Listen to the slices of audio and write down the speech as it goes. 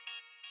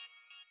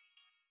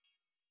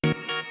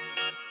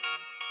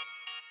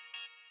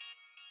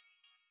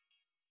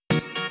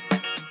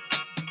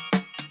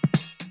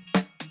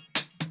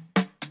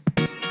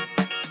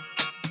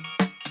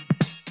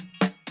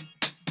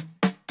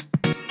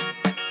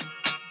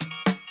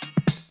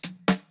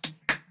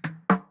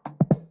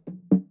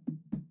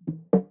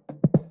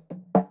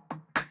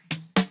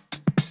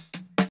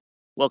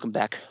welcome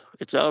back.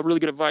 It's really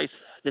good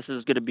advice. This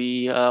is going to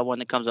be one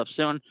that comes up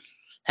soon.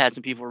 Had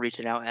some people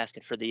reaching out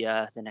asking for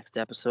the next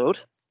episode,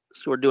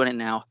 so we're doing it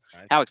now.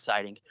 Nice. How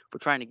exciting! We're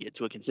trying to get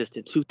to a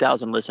consistent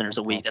 2,000 listeners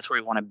a week. That's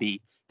where we want to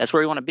be. That's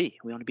where we want to be.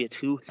 We want to be at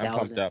I'm pumped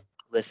 2,000 up.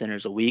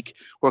 listeners a week.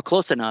 We're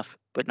close enough,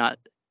 but not.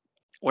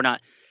 We're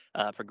not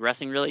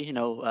progressing really.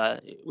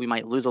 We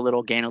might lose a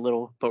little, gain a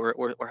little, but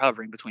we're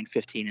hovering between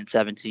 15 and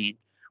 17.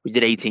 We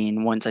did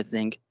 18 once, I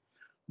think.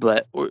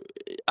 But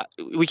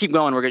we keep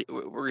going. We're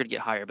gonna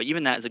get higher. But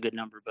even that is a good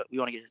number. But we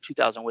want to get to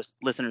 2,000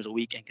 listeners a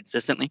week and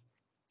consistently,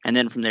 and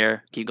then from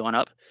there keep going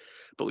up.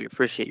 But we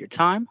appreciate your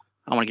time.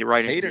 I want to get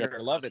right into Hate the it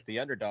or love it, the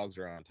underdogs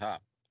are on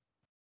top.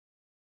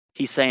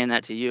 He's saying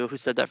that to you. Who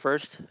said that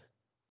first?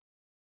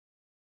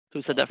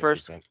 Who said that 50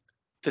 first? Cent.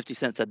 50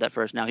 Cent said that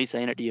first. Now he's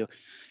saying it to you.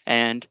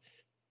 And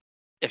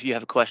if you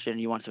have a question,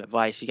 you want some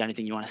advice, you got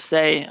anything you want to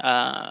say,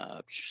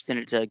 send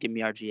it to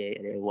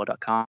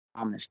givemerga@aol.com.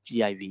 That's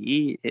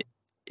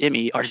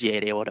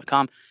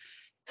GIVEMERGA@aol.com.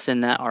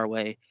 Send that our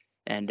way,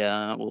 and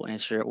we'll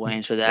answer it. We'll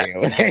answer that.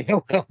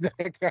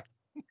 AOL.com.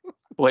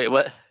 Wait,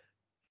 what?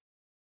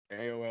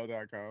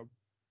 AOL.com.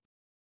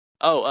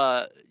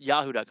 Oh,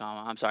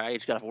 Yahoo.com. I'm sorry, I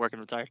just got off work and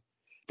retired.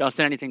 Don't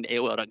send anything to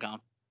AOL.com.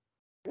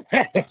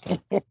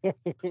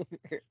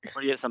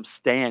 Or you get some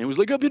Stan who was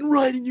like, I've been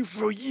writing you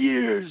for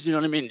years. You know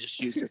what I mean? Just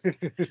use this.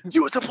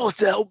 You were supposed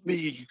to help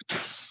me.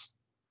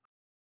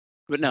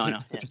 But no.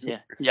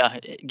 Yeah.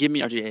 Give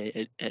me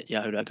RGA at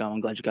yahoo.com. I'm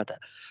glad you got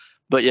that.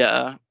 But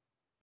yeah.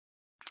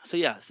 So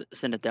yeah,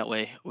 send it that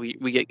way.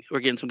 We're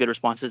getting some good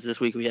responses this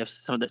week. We have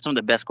some of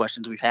the best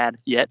questions we've had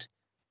yet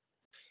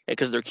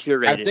because they're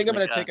curated. I think I'm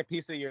going to take a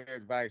piece of your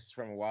advice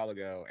from a while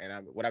ago,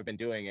 and what I've been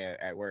doing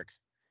at work.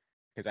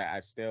 Because I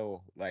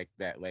still like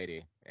that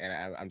lady,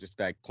 and I'm just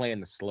like playing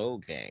the slow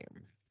game,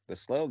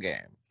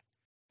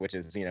 which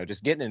is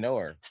just getting to know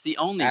her. It's the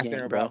only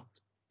game, bro.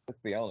 It's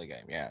the only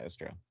game. Yeah, that's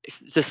true.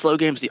 The slow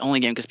game's the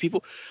only game because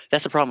people.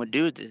 That's the problem with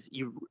dudes is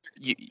you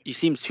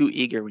seem too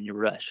eager when you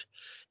rush,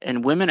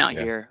 and women out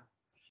here,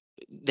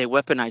 they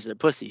weaponize their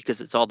pussy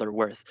because it's all they're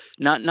worth.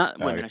 Not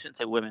women. Yeah. I shouldn't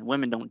say women.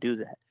 Women don't do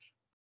that.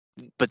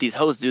 But these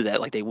hoes do that.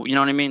 Like you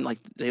know what I mean? Like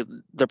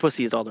their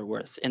pussy is all they're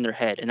worth in their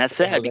head, and that's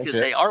sad because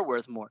they are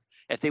worth more.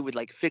 If they would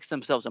like fix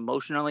themselves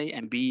emotionally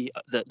and be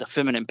the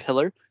feminine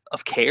pillar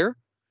of care,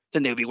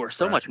 then they would be worth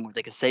so much more.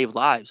 They could save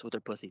lives with their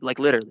pussy, like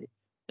literally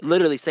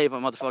save a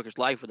motherfucker's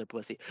life with their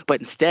pussy. But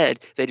instead,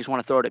 they just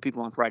want to throw it at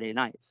people on Friday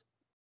nights.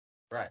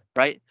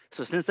 Right.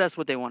 So since that's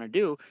what they want to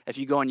do, if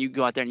you go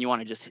out there and you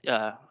want to just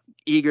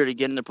eager to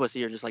get in their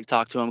pussy or just like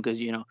talk to them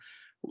because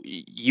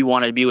you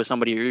want to be with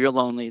somebody or you're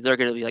lonely, they're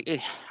gonna be like,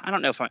 I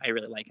don't know if I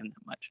really like him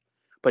that much.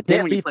 But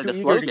then when you play the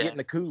slow game, get in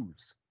the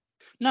coos.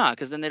 Nah,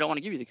 because then they don't want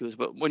to give you the coos.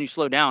 But when you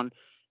slow down,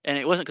 and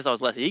it wasn't because I was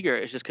less eager,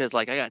 it's just because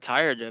like I got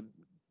tired of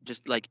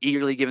just like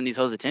eagerly giving these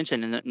hoes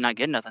attention and not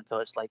getting nothing. So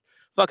it's like,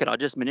 fuck it, I'll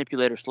just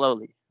manipulate her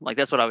slowly. Like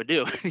that's what I would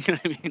do. You know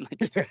what I mean?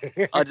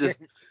 Like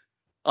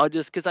I'll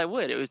just because I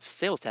would. It was a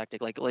sales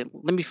tactic. Like let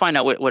me find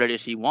out what it is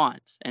she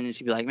wants, and then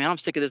she'd be like, man, I'm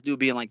sick of this dude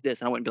being like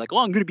this, and I wouldn't be like, oh,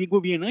 I'm gonna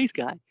be a nice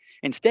guy.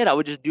 Instead, I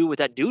would just do what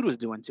that dude was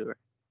doing to her,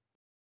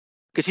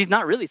 because she's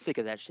not really sick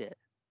of that shit.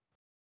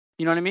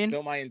 You know what I mean?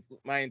 So my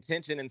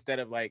intention instead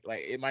of my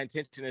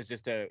intention is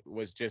just to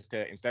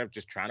instead of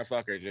just trying to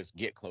fuck her, just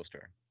get close to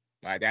her.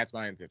 Like that's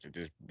my intention.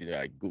 Just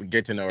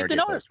get to know her, get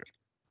close to her.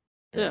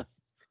 Yeah.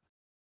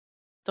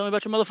 Tell me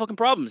about your motherfucking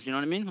problems. You know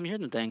what I mean? Let me hear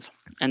them things.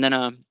 And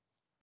then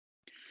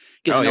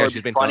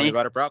she's been telling me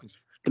about her problems.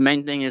 The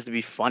main thing is to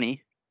be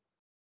funny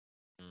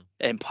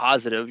and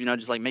positive.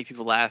 Just like make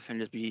people laugh and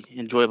just be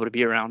enjoyable to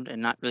be around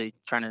and not really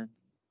trying to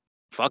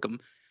fuck them.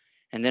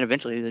 And then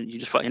eventually you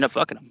just end up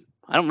fucking them.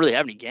 I don't really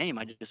have any game.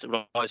 I just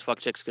always fuck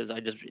chicks because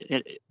I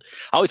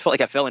always felt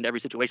like I fell into every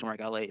situation where I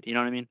got laid. You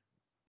know what I mean?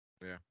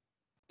 Yeah.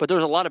 But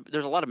there's a lot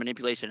of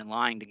manipulation and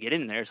lying to get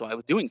in there. So I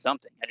was doing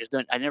something.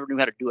 I never knew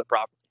how to do it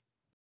properly.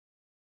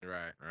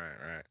 Right.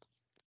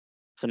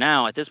 So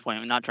now at this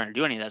point, I'm not trying to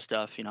do any of that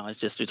stuff.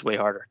 It's way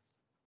harder.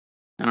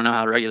 I don't know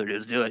how regular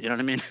dudes do it. You know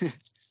what I mean?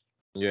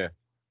 Yeah.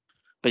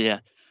 But yeah.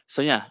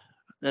 So yeah,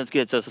 that's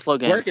good. So it's a slow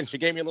game. Working. She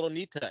gave me a little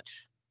knee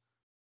touch.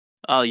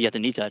 Oh, you got the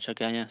knee touch.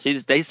 Okay, yeah. See,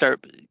 they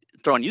start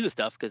throwing you the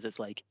stuff because it's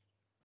like,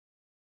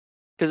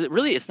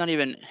 it's not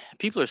even.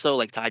 People are so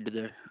like tied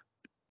to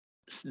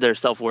their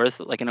self-worth,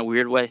 like in a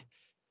weird way.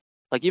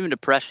 Like even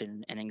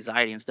depression and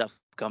anxiety and stuff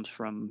comes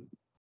from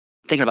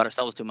thinking about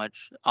ourselves too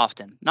much.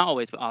 Often, not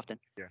always, but often.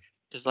 Yeah.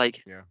 Just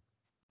like. Yeah.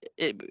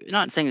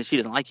 Not saying that she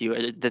doesn't like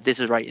you, that this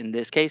is right in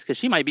this case, because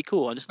she might be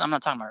cool. I'm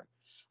not talking about her.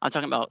 I'm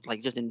talking about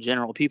like just in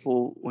general,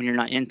 people when you're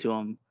not into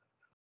them,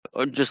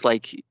 or just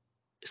like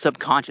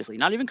subconsciously,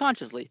 not even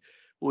consciously,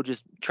 will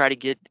just try to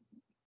get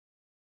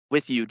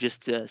with you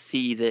just to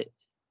see that,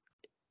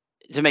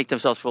 to make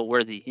themselves feel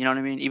worthy. You know what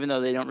I mean? Even though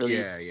they don't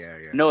really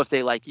know if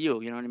they like you.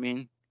 You know what I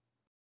mean?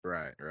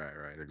 Right.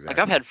 Exactly. Like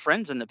I've had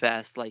friends in the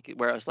past, like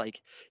where I was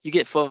like, you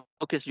get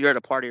focused, you're at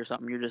a party or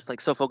something, you're just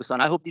like so focused on,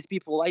 I hope these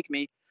people like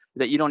me,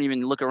 that you don't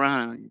even look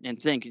around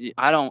and think,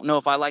 I don't know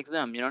if I like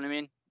them. You know what I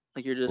mean?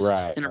 Like you're just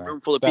in a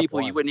room full of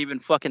people you wouldn't even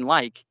fucking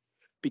like,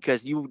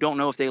 because you don't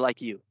know if they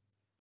like you.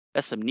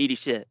 That's some needy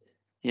shit.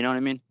 You know what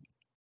I mean?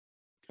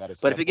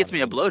 But if it gets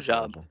me a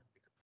blowjob,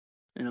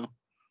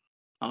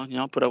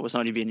 I'll put up with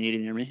somebody being needy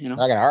near me. I'm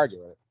not gonna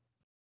argue with it.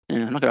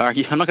 Yeah, I'm not gonna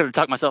argue. I'm not gonna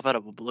talk myself out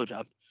of a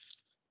blowjob.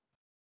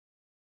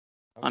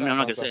 I'm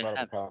not gonna say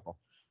it.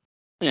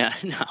 Yeah,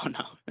 no,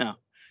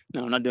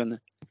 I'm not doing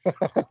that.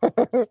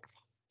 But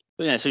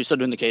yeah, so you're still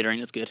doing the catering.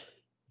 That's good.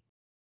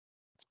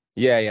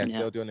 Yeah.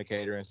 Still doing the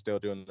catering, still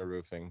doing the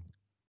roofing.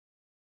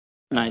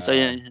 Nice.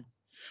 Yeah.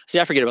 See,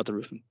 I forget about the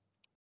roofing.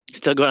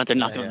 Still going out there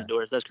knocking on the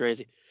doors. That's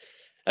crazy.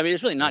 I mean,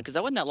 it's really not, because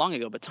that wasn't that long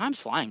ago. But time's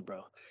flying,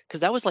 bro. Because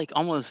that was like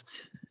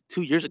almost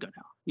 2 years ago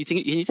now. You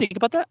think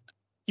about that?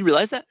 You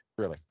realize that?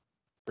 Really?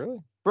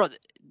 Bro,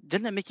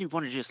 didn't that make you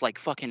want to just like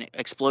fucking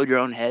explode your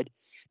own head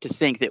to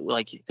think that,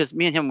 like, because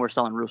me and him were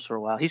selling roofs for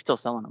a while. He's still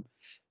selling them.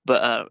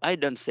 But I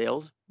had done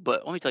sales.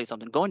 But let me tell you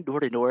something. Going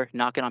door to door,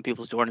 knocking on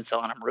people's door and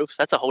selling them roofs,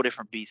 that's a whole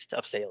different beast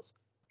of sales.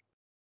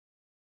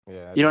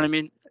 Yeah. You know what I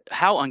mean?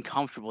 How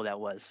uncomfortable that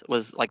was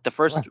like the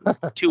first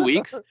 2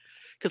 weeks.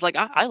 Because like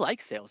I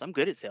like sales. I'm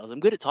good at sales. I'm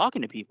good at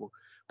talking to people.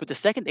 But the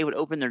second they would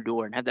open their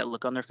door and have that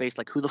look on their face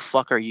like, who the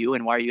fuck are you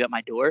and why are you at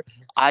my door?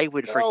 I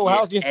would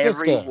forget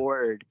every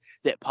word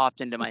that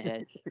popped into my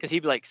head. Because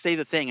he'd be like, say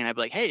the thing, and I'd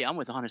be like, hey, I'm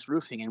with Honest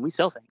Roofing and we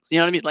sell things. You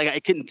know what I mean? Like I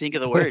couldn't think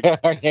of the words.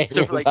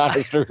 So for like,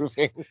 Honest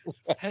Roofing.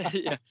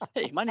 Yeah.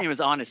 Hey, my name is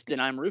Honest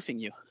and I'm roofing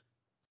you.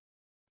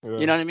 Yeah.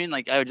 You know what I mean?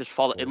 Like I would just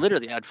fall.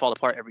 I'd fall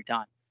apart every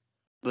time.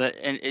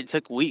 And it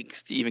took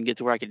weeks to even get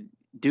to where I could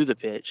do the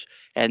pitch,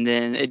 and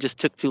then it just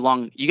took too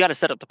long. You got to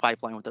set up the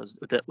pipeline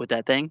with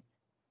that thing,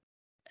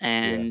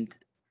 and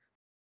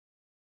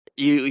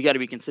you got to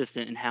be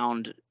consistent and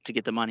hound to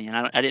get the money. And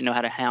I didn't know how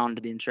to hound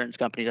the insurance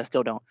companies. I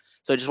still don't.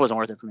 So it just wasn't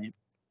worth it for me.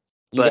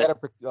 You got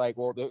to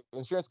the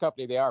insurance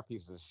company, they are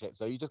pieces of shit.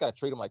 So you just got to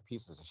treat them like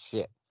pieces of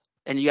shit.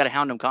 And you got to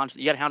hound them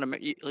constantly. You got to hound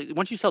them.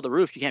 Once you sell the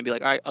roof, you can't be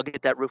like, all right, I'll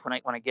get that roof when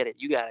I get it.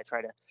 You got to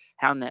try to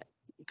hound that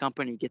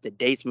company, get the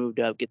dates moved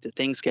up, get the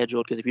things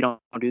scheduled, because if you don't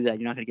do that,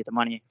 you're not going to get the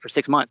money for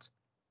 6 months.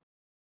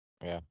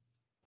 Yeah.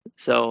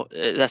 So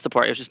that's the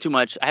part. It's just too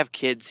much. I have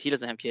kids. He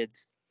doesn't have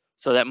kids,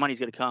 so that money's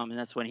going to come, and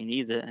that's when he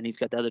needs it. And he's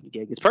got the other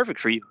gig. It's perfect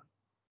for you.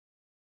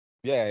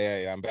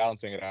 Yeah. I'm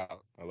balancing it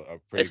out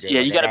pretty good. Yeah,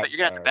 you're gonna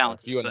have to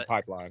balance you in the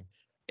pipeline.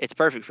 It's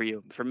perfect for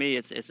you. For me,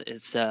 it's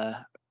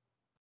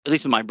at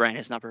least with my brain,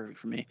 it's not perfect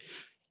for me.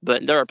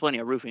 But there are plenty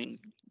of roofing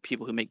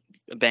people who make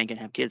a bank and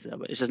have kids, though.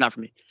 But it's just not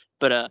for me.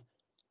 But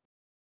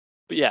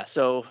yeah,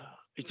 so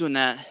he's doing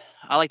that.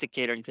 I like the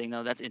catering thing,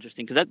 though. That's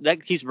interesting because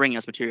that keeps bringing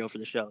us material for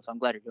the show. So I'm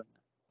glad you're doing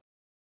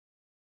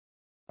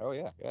that. Oh,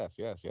 yeah. Yes.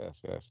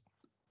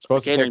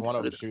 Supposed to take one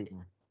of them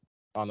shooting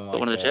on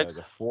one of the chicks?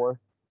 The 4th.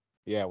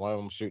 Yeah, one of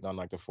them shooting on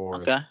like the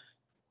 4th. Okay.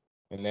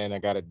 And then I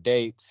got a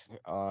date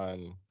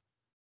on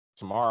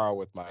tomorrow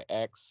with my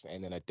ex,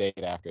 and then a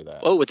date after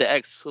that. Oh, with the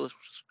ex. Let's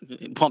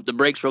pump the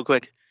brakes real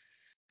quick.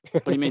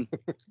 What do you mean?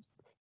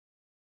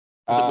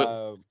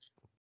 No,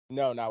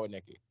 not with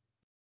Nikki.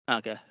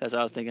 Okay, that's what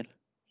I was thinking.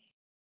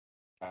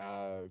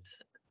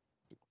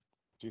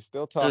 She's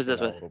still talking a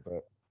little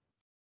bit,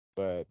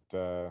 but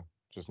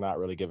just not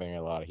really giving it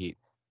a lot of heat.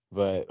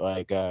 But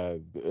like,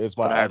 it's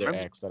my other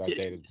ex that I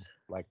dated.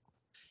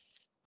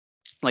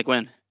 Like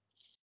when?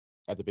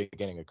 At the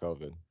beginning of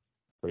COVID,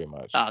 pretty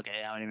much. Oh,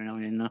 okay, I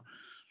don't even know.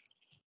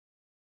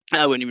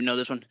 I wouldn't even know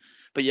this one.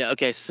 But yeah,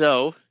 okay,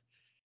 so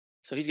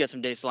he's got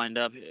some dates lined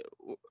up.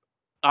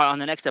 On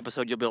the next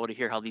episode, you'll be able to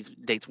hear how these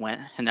dates went,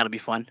 and that'll be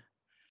fun.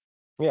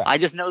 Yeah. I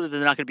just know that they're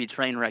not going to be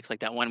train wrecks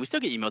like that one. We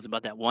still get emails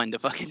about that one. The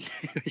fucking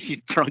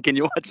she's drunk and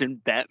you're watching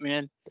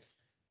Batman.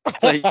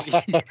 Like,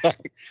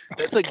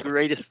 that's the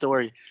greatest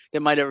story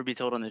that might ever be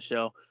told on this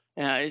show.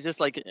 And it's just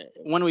like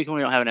 1 week when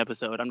we don't have an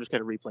episode, I'm just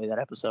going to replay that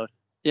episode.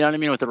 You know what I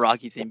mean? With the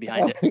Rocky theme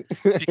behind it,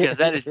 because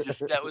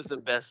that was the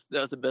best.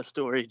 That was the best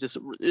story. Just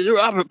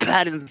Robert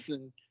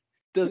Pattinson.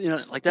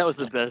 Like that was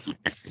the best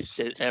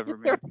shit ever,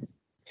 man.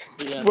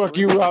 Yeah, fuck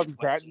you, Robert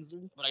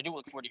Pattinson. But I do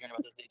look forward to hearing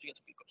about this. You got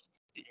some good questions.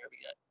 Here we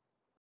got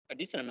a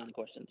decent amount of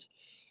questions.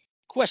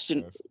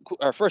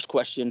 Our first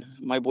question.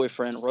 My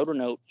boyfriend wrote a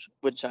note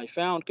which I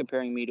found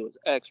comparing me to his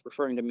ex,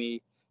 referring to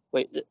me.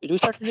 Wait, did we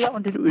start to do that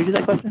one? Did we do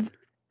that question?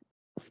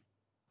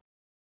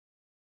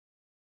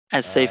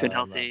 As safe and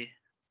healthy. No.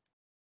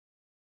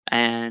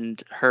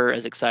 And her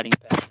as exciting.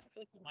 I feel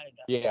like we might have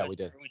done that. Yeah, we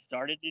did. We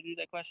started to do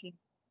that question.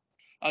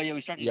 Oh yeah,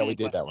 we started. Yeah, we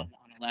did that one.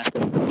 On the last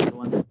episode, the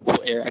one that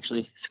will air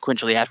actually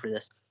sequentially after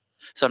this.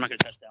 So I'm not gonna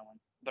touch that one,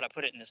 but I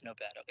put it in this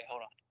notepad. Okay,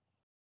 hold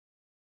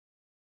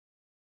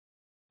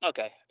on.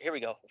 Okay, here we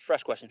go.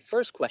 Fresh question.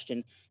 First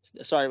question.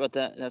 Sorry about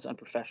that. That's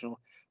unprofessional.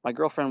 My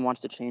girlfriend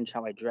wants to change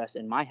how I dress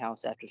in my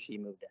house after she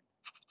moved in.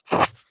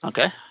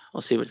 Okay,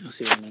 we'll see what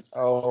it means.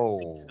 Oh.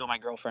 6 weeks ago, my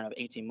girlfriend of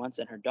 18 months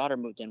and her daughter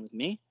moved in with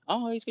me.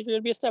 Oh, you're gonna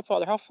be a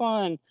stepfather. How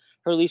fun!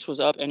 Her lease was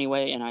up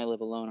anyway, and I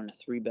live alone in a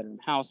 3-bedroom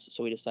house,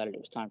 so we decided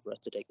it was time for us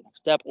to take the next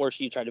step. Or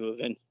she tried to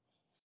move in,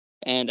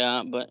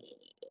 and but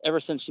ever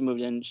since she moved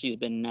in, she's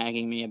been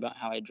nagging me about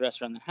how I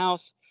dress around the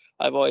house.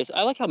 I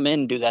like how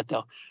men do that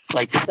though.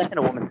 Like the second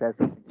a woman says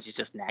something, she's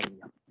just nagging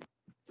you.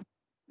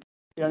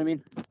 You know what I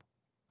mean?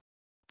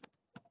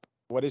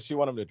 What does she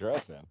want him to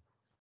dress in?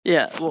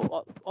 Yeah.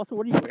 Well, also,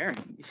 what are you wearing?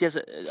 She has.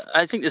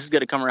 I think this is going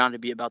to come around to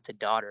be about the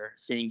daughter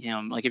seeing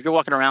him. Like, if you're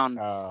walking around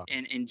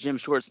in gym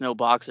shorts, no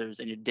boxers,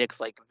 and your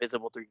dick's like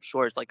visible through your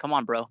shorts, like, come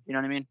on, bro. You know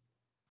what I mean?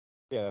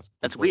 Yeah,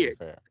 that's weird.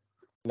 Fair.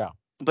 No.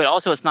 But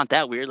also, it's not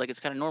that weird. Like, it's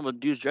kind of normal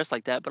dudes dressed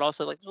like that. But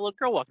also, like, there's a little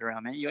girl walking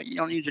around, man. You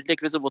don't need your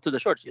dick visible through the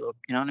shorts. You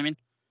know what I mean?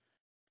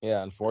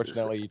 Yeah.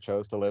 Unfortunately, you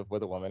chose to live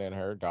with a woman and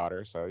her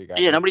daughter, so you got.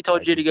 Yeah. Nobody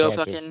told you to go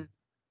fucking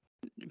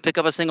pick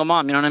up a single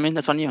mom. You know what I mean?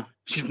 That's on you.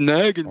 She's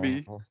nagging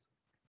me.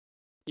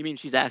 You mean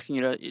she's asking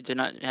you to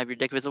not have your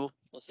dick visible?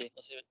 Let's see.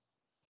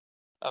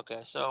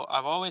 Okay, so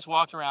I've always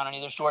walked around in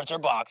either shorts or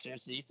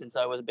boxers. See, since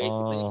I was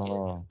basically a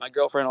kid. My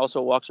girlfriend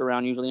also walks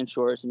around usually in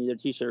shorts and either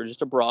t-shirt or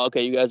just a bra.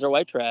 Okay, you guys are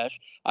white trash.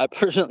 I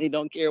personally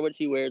don't care what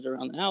she wears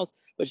around the house,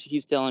 but she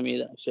keeps telling me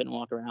that I shouldn't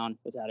walk around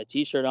without a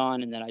t-shirt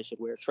on and that I should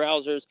wear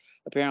trousers.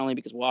 Apparently,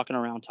 because walking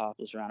around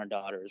topless around her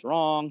daughter is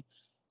wrong.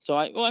 So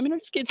I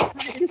just get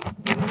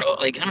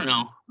like, I don't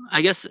know.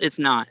 I guess it's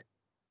not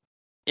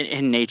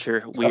in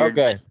nature weird.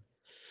 Okay.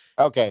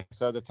 Okay,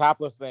 so the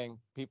topless thing,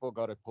 people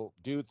go to pool.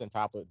 Dudes and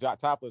topless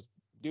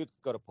dudes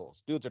go to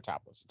pools. Dudes are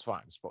topless. It's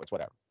fine. It's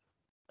whatever.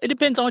 It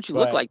depends on what you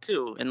look like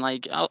too, and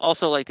like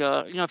also like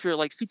if you're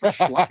like super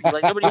schlumpy,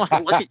 like nobody wants to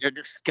look at your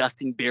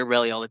disgusting beer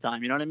belly all the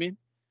time. You know what I mean?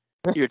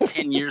 Your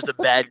 10 years of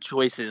bad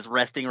choices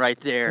resting right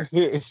there.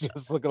 It's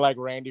just looking like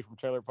Randy from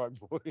Trailer Park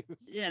Boys.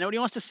 Yeah, nobody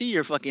wants to see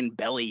your fucking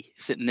belly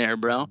sitting there,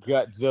 bro.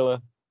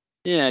 Gutzilla.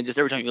 Yeah, just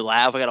every time you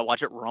laugh, I gotta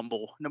watch it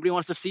rumble. Nobody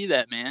wants to see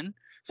that, man.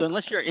 So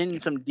unless you're in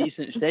some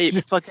decent shape,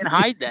 just fucking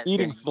hide that.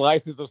 Eating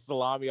slices of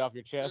salami off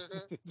your chest.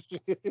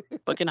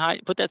 Fucking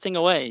hide, put that thing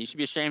away. You should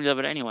be ashamed of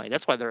it anyway.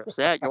 That's why they're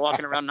upset. You're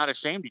walking around not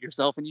ashamed of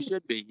yourself, and you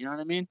should be. You know what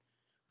I mean?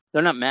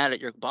 They're not mad at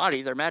your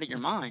body. They're mad at your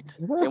mind.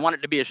 They want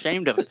it to be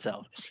ashamed of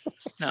itself.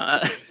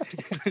 No,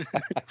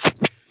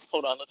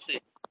 hold on. Let's see.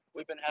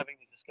 We've been having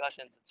these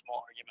discussions and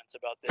small arguments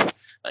about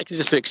this. I can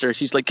just picture her.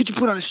 She's like, could you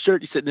put on a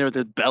shirt? He's sitting there with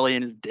his belly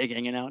and his dick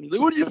hanging out. And he's like,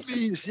 what do you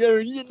mean,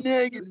 Sharon? You're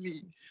nagging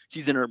me.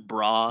 She's in her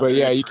bra. But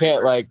yeah, you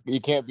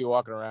can't be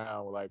walking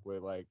around with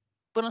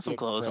put on some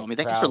clothes on me.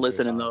 Thanks for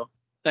listening, though.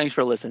 Thanks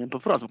for listening.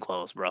 But put on some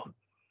clothes, bro.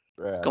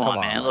 Yeah, come on,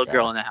 man. Little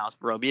girl in the house,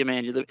 bro. Be a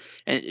man.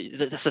 And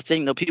that's the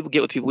thing, though. People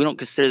get with people. We don't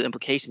consider the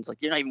implications.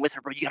 Like, you're not even with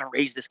her, bro. You got to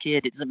raise this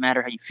kid. It doesn't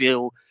matter how you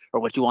feel or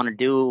what you want to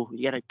do.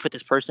 You got to put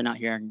this person out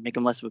here and make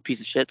him less of a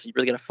piece of shit. So you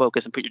really got to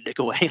focus and put your dick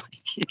away.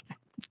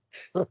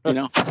 You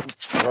know?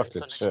 So next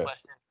question.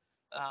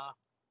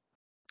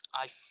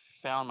 I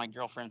found my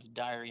girlfriend's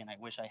diary, and I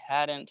wish I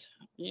hadn't.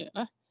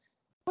 Yeah.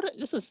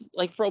 This is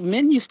like, bro,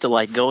 men used to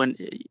like go and,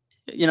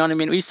 you know what I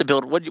mean? We used to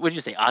build, what did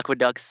you say,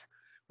 aqueducts?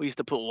 We used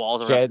to put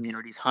walls around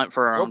communities, hunt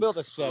for our own build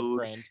a shed, food.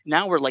 Friend.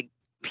 Now we're like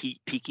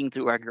peeking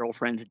through our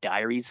girlfriend's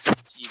diaries.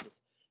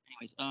 Jesus.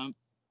 Anyways, my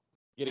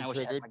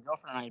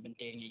girlfriend and I had been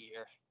dating a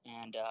year,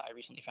 and I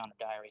recently found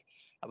a diary.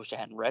 I wish I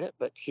hadn't read it,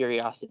 but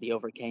curiosity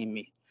overcame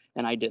me,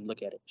 and I did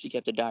look at it. She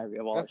kept a diary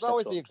of all her sexual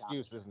encounters. That's always the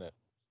excuse, isn't it?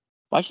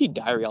 Why she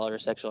diary all her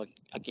sexual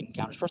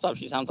encounters? First off,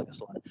 she sounds like a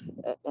slut,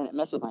 and it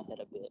messes with my head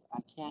a bit. I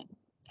can't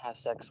have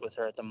sex with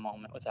her at the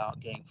moment without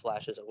getting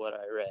flashes of what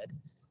I read.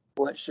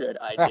 What should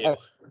I do?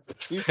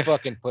 You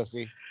fucking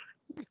pussy.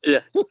 Yeah.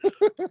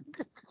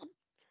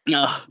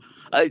 No,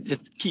 I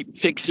just keep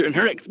picturing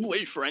her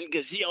ex-boyfriend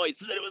because she always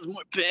said it was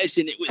more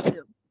passionate with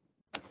him.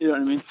 You know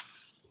what I mean?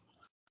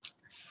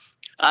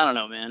 I don't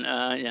know, man.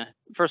 Yeah.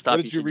 First off,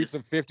 did you read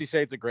some 50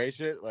 Shades of Grey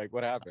shit? Like,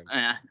 what happened?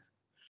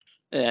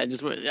 Yeah,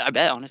 I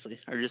bet, honestly,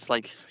 or just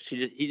like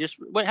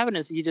what happened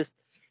is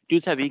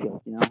dudes have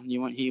ego, you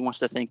know. He wants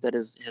to think that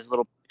his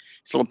little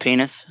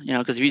penis, you know,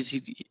 because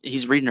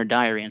he's reading her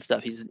diary and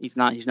stuff. He's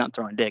not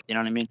throwing dick, you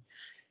know what I mean?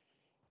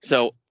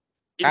 So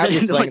I'm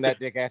just slinging that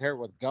dick at her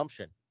with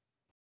gumption.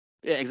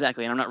 Yeah,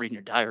 exactly. And I'm not reading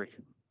your diary.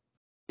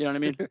 You know what I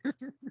mean?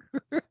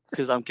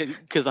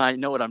 Because I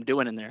know what I'm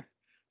doing in there.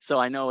 So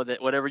I know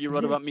that whatever you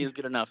wrote about me is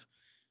good enough.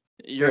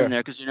 You're in there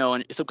because you know,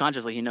 and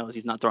subconsciously he knows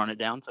he's not throwing it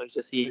down. So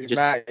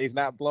he's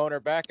not blowing her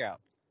back out.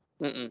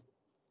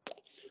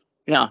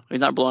 Yeah, he's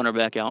not blowing her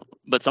back out.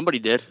 But somebody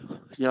did.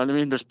 You know what I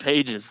mean? There's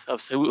pages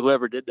of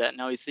whoever did that.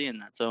 Now he's seeing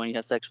that. So when he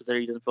has sex with her,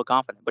 he doesn't feel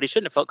confident. But he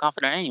shouldn't have felt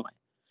confident anyway.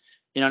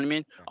 You know what I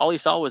mean? All he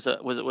saw was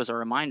a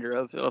reminder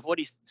of what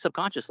he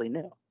subconsciously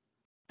knew.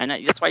 And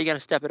that's why you got to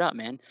step it up,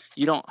 man.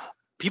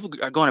 People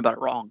are going about it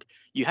wrong.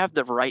 You have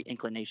the right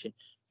inclination.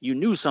 You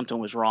knew something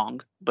was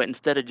wrong, but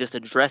instead of just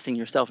addressing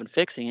yourself and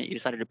fixing it, you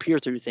decided to peer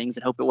through things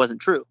and hope it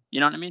wasn't true. You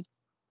know what I mean?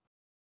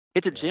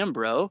 Hit the gym,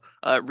 bro.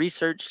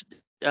 Research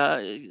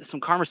some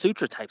Kama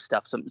Sutra type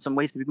stuff, some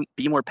ways to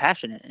be more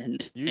passionate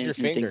and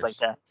things like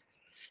that.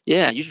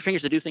 Yeah, use your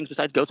fingers to do things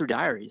besides go through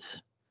diaries.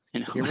 You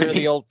know, get rid of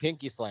the old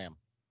pinky slam.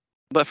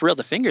 But for real,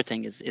 the finger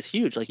thing is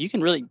huge. Like, you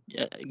can really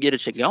get a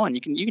chick going.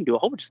 You can do a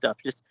whole bunch of stuff.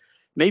 Just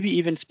maybe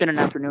even spend an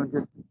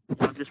afternoon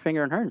just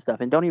fingering her and stuff,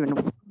 and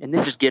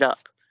then just get up.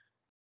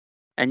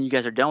 And you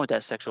guys are done with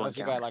that sexual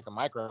encounter. Unless you got like a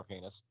micro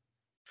penis.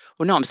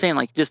 Well, no, I'm saying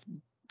like just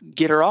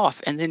get her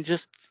off, and then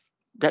just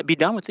be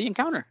done with the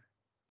encounter.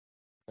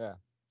 Yeah.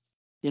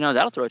 You know,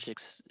 that'll throw a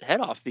chick's head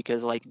off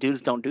because like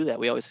dudes don't do that.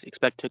 We always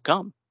expect to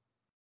come.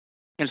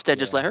 Instead,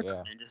 just let her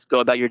come and just go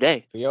about your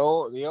day. The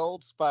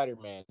old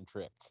Spider-Man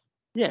trick.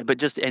 Yeah,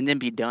 but and then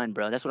be done,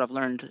 bro. That's what I've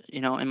learned,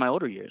 in my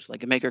older years.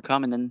 Like, make her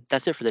come and then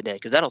that's it for the day,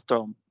 because that'll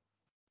throw them.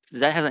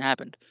 That hasn't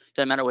happened.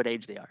 Doesn't matter what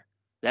age they are.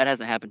 That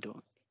hasn't happened to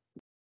them.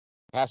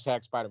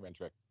 Hashtag Spider-Man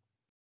trick.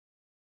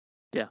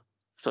 Yeah.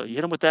 So you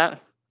hit them with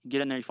that,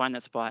 get in there, you find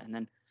that spot, and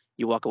then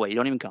you walk away. You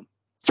don't even come.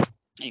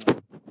 Anyway, you don't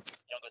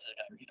go to the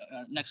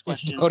diary. Next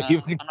question.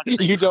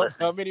 You don't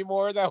come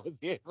anymore? That was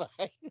the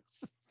advice.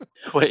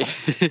 Wait.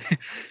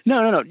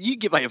 No. You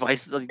get my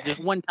advice. Like, just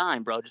one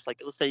time, bro. Just like,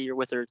 let's say you're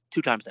with her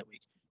 2 times that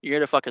week. You're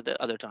gonna fuck her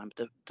the other time.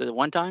 The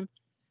one time,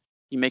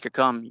 you make her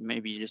come.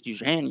 Maybe you just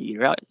use your hand. You eat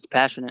her out. It's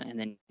passionate, and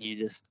then you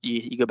just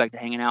you go back to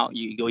hanging out.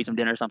 You go eat some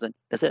dinner or something.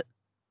 That's it.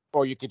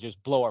 Or you could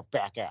just blow her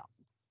back out.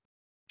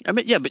 I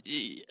mean, yeah, but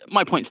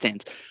my point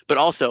stands. But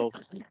also,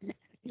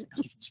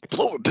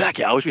 blow her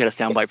back out. I wish we had a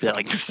soundbite for that.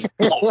 Like,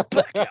 blow her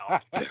back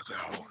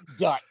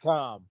out.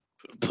 .com.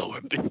 Blow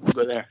her back.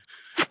 Go there.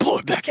 Blow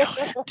her back out.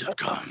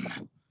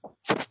 .com.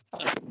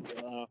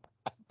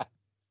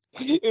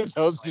 It's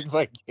hosted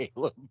by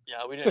Caleb.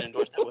 Yeah, we didn't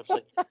endorse that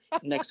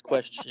website. Next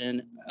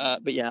question.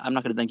 But yeah, I'm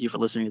not going to thank you for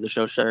listening to the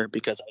show, sir,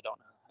 because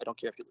I don't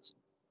care if you listen.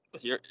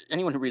 With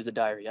anyone who reads the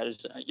diary,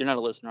 you're not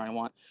a listener. I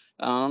want.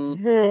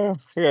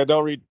 Yeah.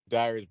 Don't read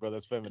diaries, bro.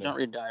 That's feminine. Don't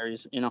read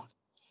diaries.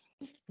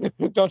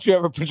 Don't you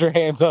ever put your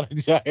hands on a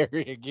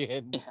diary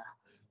again? Yeah.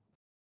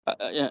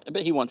 Yeah, I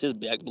bet he wants his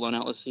back blown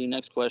out. Let's see.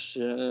 Next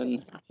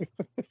question.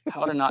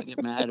 How to not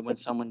get mad when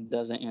someone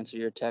doesn't answer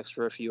your text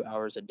for a few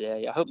hours a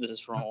day. I hope this is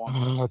from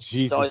one. Oh,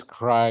 Jesus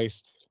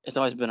Christ. It's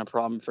always been a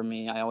problem for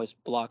me. I always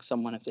block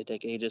someone if they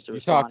take ages to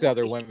respond. You talk to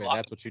other women.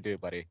 That's what you do,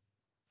 buddy.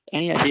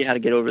 Any idea how to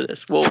get over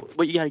this? Well,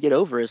 what you got to get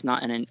over is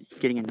not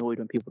getting annoyed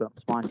when people don't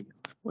respond to you.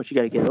 What you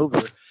got to get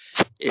over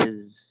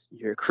is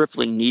your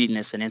crippling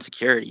neediness and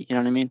insecurity. You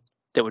know what I mean?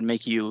 That would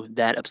make you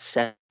that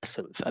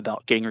obsessive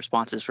about getting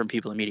responses from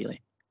people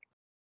immediately.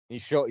 You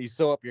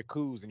sew up your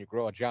coos and you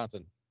grow a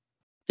Johnson.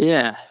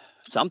 Yeah,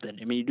 something.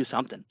 I mean, you do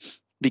something,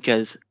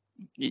 because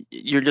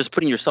you're just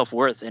putting your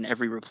self-worth in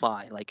every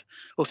reply. Like,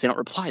 if they don't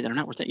reply, they're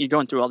not worth it. You're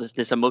going through all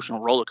this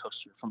emotional roller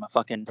coaster from a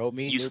fucking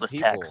useless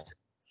text.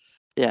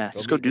 Yeah,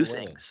 just go do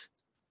things.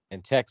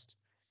 And text.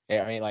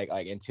 I mean, like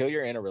until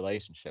you're in a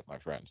relationship, my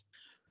friend.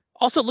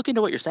 Also, look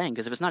into what you're saying,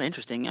 because if it's not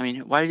interesting, I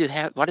mean, why do they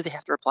have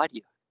to reply to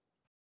you?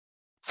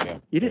 Yeah,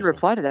 you didn't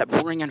reply to that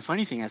boring and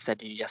funny thing I said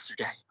to you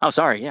yesterday. Oh,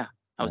 sorry. Yeah,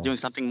 I was doing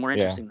something more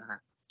interesting than that.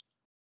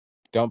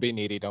 Don't be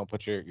needy. Don't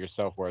put your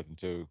self-worth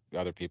into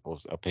other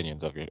people's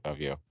opinions of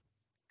you.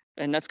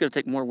 And that's going to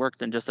take more work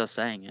than just us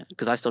saying it,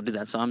 because I still do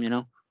that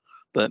some,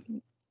 but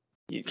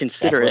you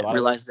consider it,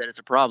 realize that it's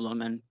a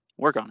problem, and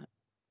work on it.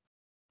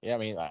 Yeah, I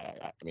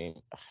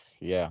mean,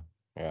 yeah,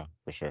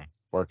 for sure.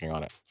 Working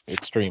on it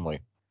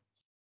extremely,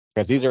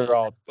 because these are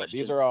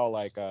all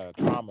like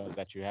traumas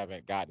that you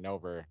haven't gotten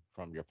over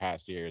from your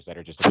past years that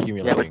are just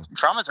accumulating. Yeah,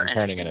 traumas are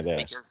turning into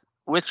this. Because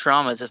with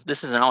traumas,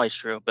 this isn't always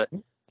true, but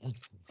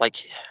like,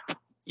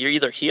 you're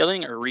either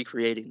healing or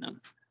recreating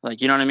them.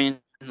 Like, you know what I mean?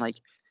 Like,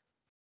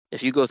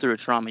 if you go through a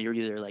trauma, you're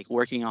either like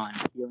working on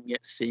healing it,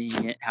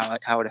 seeing it,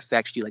 how it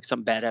affects you. Like,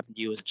 something bad happened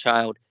to you as a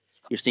child,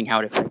 you're seeing how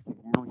it affects you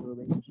now in your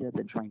relationship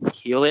and trying to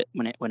heal it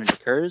when it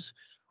occurs,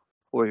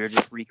 or you're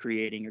just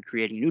recreating or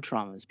creating new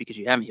traumas because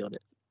you haven't healed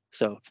it.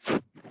 So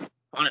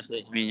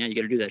honestly, I mean, yeah, you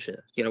got to do that shit.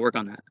 You got to work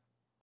on that.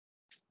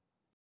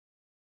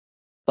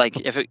 Like,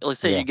 let's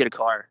say you get a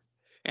car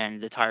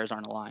and the tires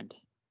aren't aligned,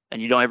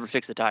 and you don't ever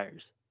fix the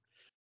tires.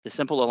 The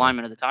simple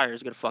alignment of the tires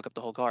is gonna fuck up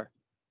the whole car.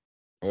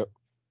 Yep.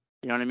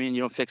 You know what I mean?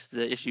 You don't fix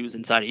the issues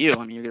inside of you. I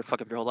mean, you're gonna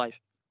fuck up your whole life.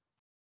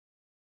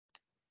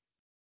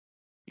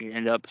 You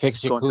end up going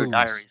through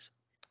diaries.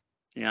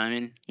 You know what I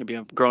mean? You'll be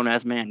a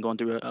grown-ass man going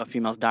through a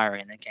female's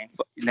diary, and then he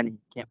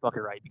can't fuck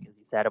it right because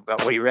he's sad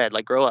about what he read.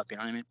 Like, grow up. You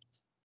know what I mean?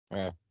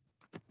 Yeah.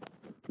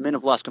 Men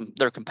have lost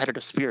their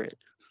competitive spirit.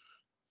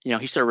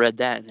 He should have read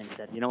that and then he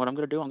said, you know what I'm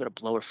going to do? I'm going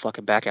to blow her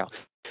fucking back out.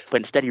 But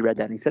instead he read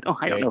that and he said, oh,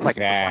 I don't know if I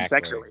can perform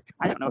sexually.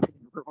 I don't know if I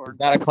can perform. He's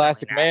not a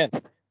classic man.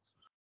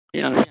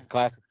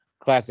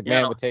 Classic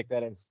man would take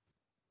that in.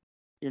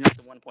 You're not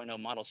the 1.0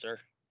 model, sir.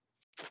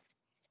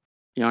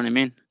 You know what I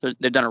mean?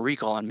 They've done a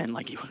recall on men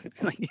like you.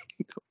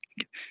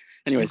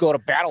 Anyways. You go to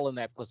battle in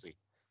that pussy.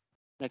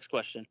 Next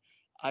question.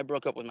 I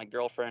broke up with my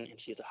girlfriend and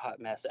she's a hot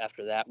mess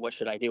after that. What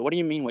should I do? What do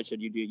you mean, what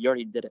should you do? You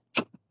already did it.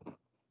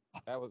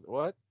 That was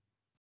what?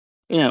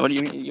 Yeah, what do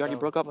you mean? You already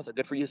broke up with her.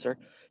 Good for you, sir.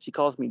 She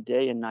calls me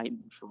day and night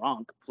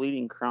drunk,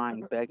 pleading,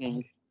 crying,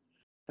 begging,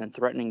 and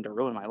threatening to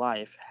ruin my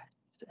life.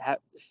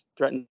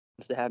 Threatens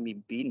to have me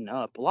beaten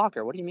up. Block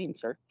her. What do you mean,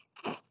 sir?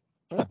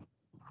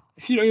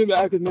 If you don't get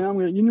back with me,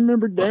 you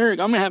remember Derek?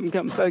 I'm going to have him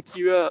come fuck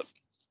you up.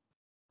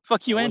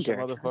 Fuck you and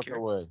Derek. Motherfucker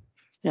would.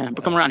 Yeah,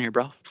 but come around here,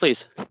 bro.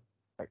 Please.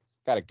 I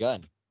got a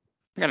gun.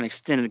 I got an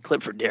extended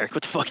clip for Derek.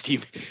 What the fuck do you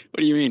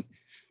mean?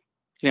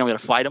 You think I'm going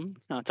to fight him?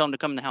 No, tell him to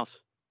come in the house.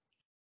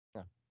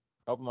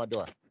 Open my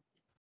door.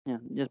 Yeah,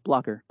 just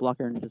block her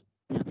and just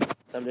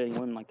stop dating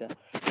women like that.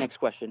 Next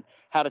question.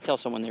 How to tell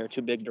someone they are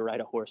too big to ride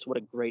a horse. What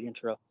a great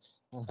intro.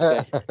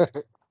 Okay.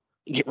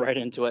 Get right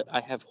into it. I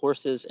have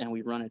horses and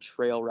we run a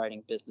trail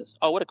riding business.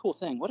 Oh, what a cool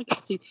thing.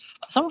 See,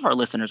 some of our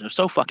listeners are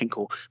so fucking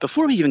cool.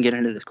 Before we even get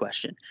into this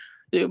question,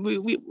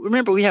 we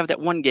remember we have that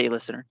one gay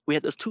listener. We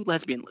had those 2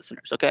 lesbian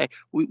listeners, okay?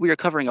 We are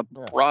covering a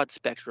broad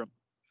spectrum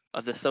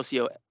of the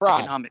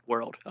socioeconomic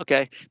world,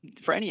 okay?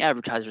 For any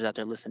advertisers out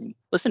there listening,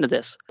 listen to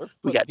this.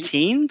 We got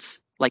teens,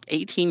 like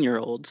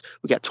 18-year-olds.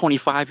 We got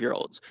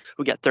 25-year-olds.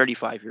 We got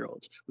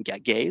 35-year-olds. We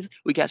got gays.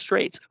 We got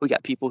straights. We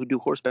got people who do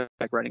horseback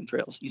riding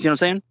trails. You see what I'm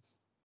saying?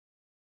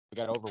 We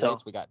got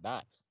overweights, we got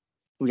nots.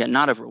 We got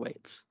not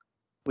overweights.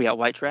 We got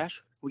white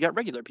trash. We got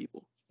regular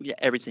people. We got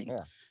everything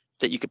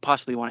that you could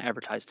possibly want to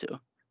advertise to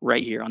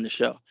right here on the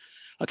show.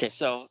 Okay,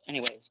 so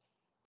anyways,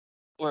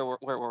 where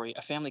were we?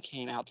 A family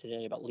came out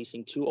today about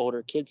leasing 2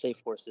 older kid-safe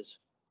horses.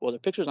 Well, their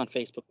pictures on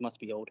Facebook must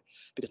be old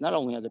because not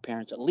only are the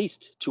parents at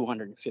least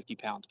 250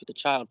 pounds, but the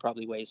child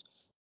probably weighs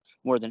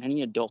more than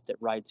any adult that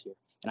rides here.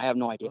 And I have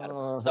no idea how to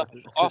bring this up.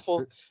 It's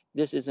awful.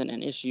 This isn't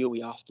an issue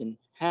we often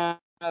have,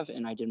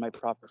 and I did my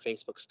proper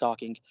Facebook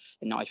stalking,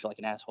 and now I feel like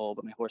an asshole,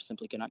 but my horse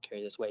simply cannot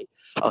carry this weight.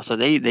 Oh, so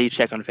they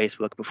check on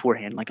Facebook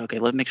beforehand, like, okay,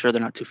 let's make sure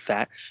they're not too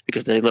fat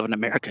because they live in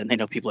America and they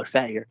know people are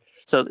fat here.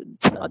 So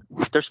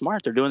they're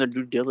smart. They're doing their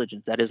due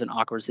diligence. That is an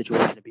awkward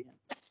situation to be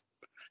in.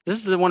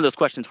 This is one of those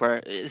questions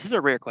where this is a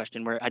rare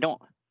question where I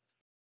don't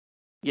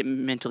get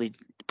mentally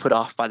put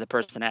off by the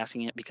person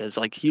asking it because,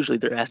 like, usually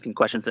they're asking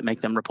questions that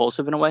make them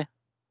repulsive in a way.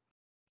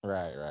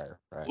 Right.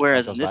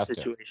 Whereas in this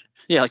situation,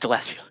 like the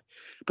last few,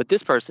 but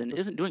this person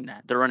isn't doing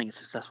that. They're running a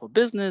successful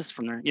business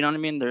from their, you know what I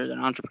mean? They're an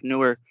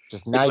entrepreneur.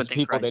 Just nice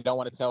people. Right. They don't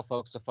want to tell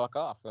folks to fuck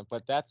off,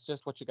 but that's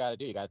just what you got to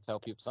do. You got to tell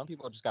people. Some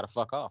people just got to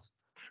fuck off.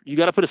 You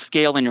got to put a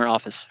scale in your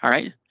office, all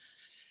right?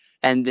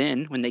 And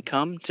then when they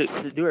come to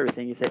do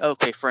everything, you say,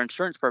 okay, for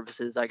insurance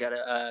purposes, I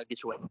gotta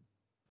get you weight.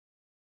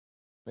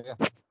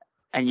 Yeah.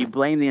 And you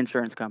blame the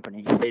insurance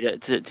company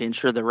to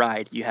insure the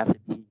ride. You have to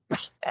be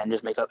and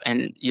just make up.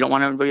 And you don't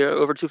want everybody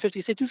over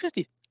 250. Say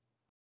 250.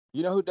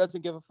 You know who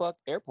doesn't give a fuck?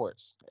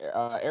 Airports,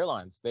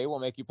 airlines. They will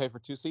make you pay for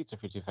 2 seats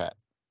if you're too fat.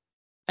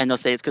 And they'll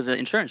say it's because of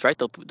insurance, right?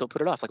 They'll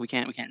put it off. Like we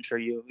can't insure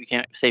you. We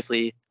can't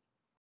safely.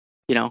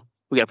 We got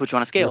to put you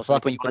on a scale. You're so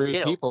fucking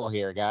crude people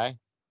here, guy.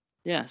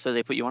 Yeah, so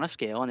they put you on a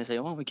scale and they say,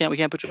 well, we can't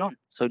put you on.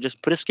 So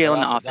just put a scale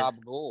in the office.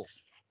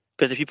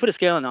 Because if you put a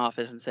scale in the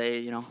office and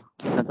say,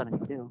 that's not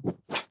what you do.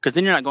 Because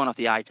then you're not going off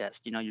the eye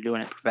test. You're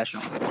doing it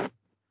professional.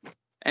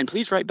 And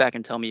please write back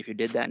and tell me if you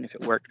did that and if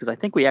it worked. Because I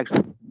think we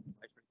actually.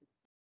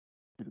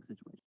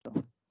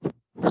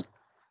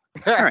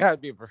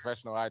 I'd be a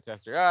professional eye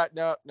tester.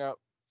 No.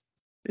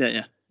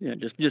 Yeah.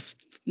 Just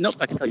nope.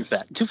 I can tell you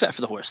fat. Too fat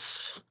for the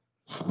horse.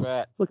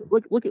 Fat. Look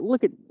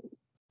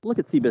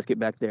at Seabiscuit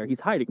back there. He's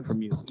hiding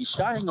from you. He's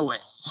shying away.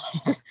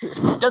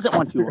 He doesn't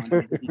want you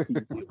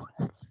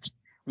on.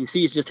 He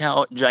sees just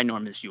how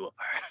ginormous you are.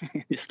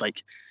 It's like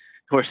the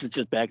horse is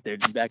just back there,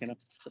 just backing up.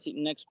 Let's see.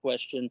 Next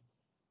question.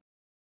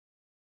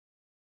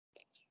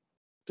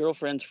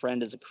 Girlfriend's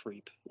friend is a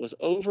creep. Was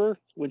over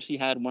when she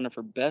had one of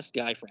her best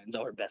guy friends.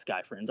 Oh, her best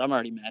guy friends. I'm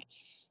already mad.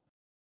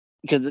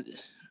 Because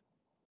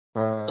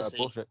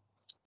bullshit.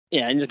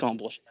 Yeah, I just call him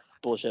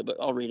bullshit, but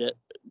I'll read it.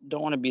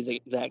 Don't want to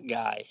be that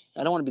guy.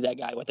 I don't want to be that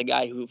guy with the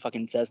guy who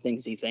fucking says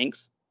things he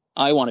thinks.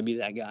 I want to be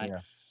that guy. Yeah.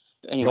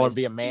 Anyways, you don't want to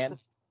be a man?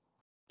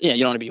 Yeah,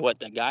 you don't want to be what?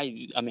 That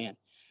guy? A man.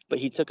 But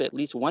he took at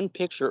least one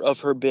picture of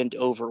her bent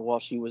over while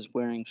she was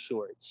wearing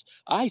shorts.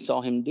 I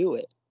saw him do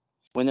it.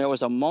 When there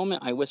was a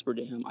moment, I whispered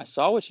to him, I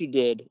saw what you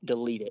did,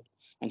 delete it.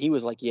 And he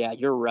was like, yeah,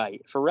 you're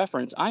right. For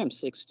reference, I am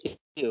 6'2"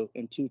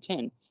 and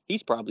 210.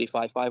 He's probably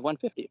 5'5",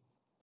 150.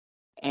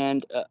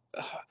 And,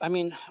 I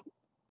mean,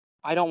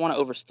 I don't want to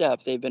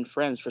overstep. They've been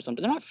friends for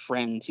something. They're not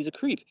friends. He's a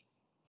creep.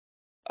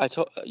 I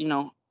don't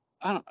know,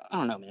 man. I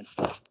don't know.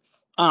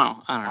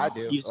 I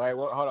do.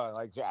 Hold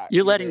on.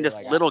 You're letting this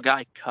little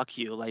guy cuck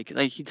you. Like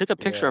he took a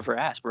picture of her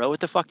ass, bro.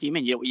 What the fuck do you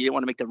mean? You didn't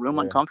want to make the room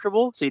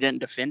uncomfortable, so you didn't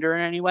defend her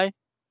in any way?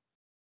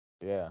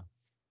 Yeah.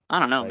 I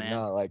don't know, man.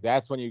 No,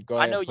 that's when you go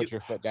ahead and put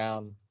your foot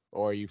down,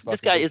 or you fucking.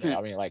 This guy isn't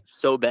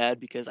so bad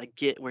because I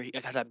get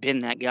because I've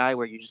been that guy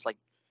where you just like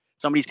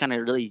somebody's kind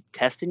of really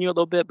testing you a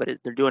little bit, but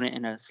they're doing it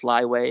in a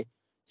sly way,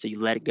 so you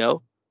let it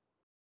go.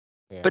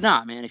 Yeah. But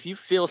nah, man, if you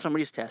feel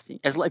somebody's testing,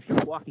 if you're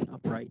walking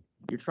upright,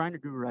 you're trying to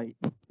do right,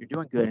 you're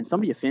doing good, and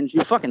somebody offends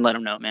you, fucking let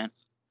them know, man.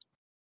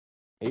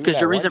 Because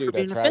your reason for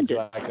being offended.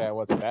 Like that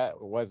wasn't that.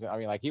 It wasn't. I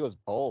mean, like he was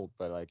bold,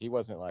 but like he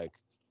wasn't like.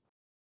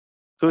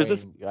 Who is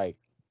this? Like,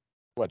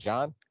 what,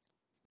 John?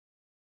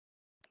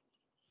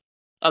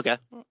 Okay,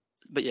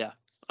 but yeah,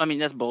 I mean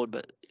that's bold,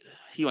 but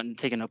he wasn't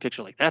taking no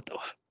picture like that though.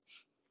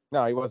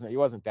 No, he wasn't. He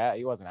wasn't that.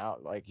 He wasn't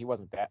out. Like he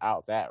wasn't that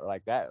out that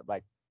like that.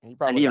 Like he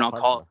probably got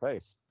punched in the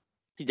face.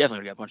 He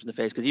definitely got punched in the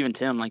face because even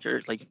Tim,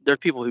 there's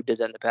people who did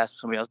that in the past with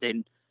somebody else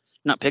dating,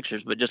 not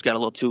pictures, but just got a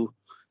little too.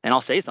 And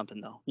I'll say something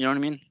though. You know what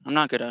I mean? I'm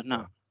not gonna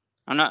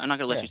I'm not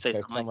gonna let you say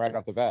something right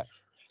off the bat.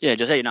 Yeah,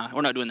 just hey,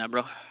 we're not doing that,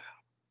 bro.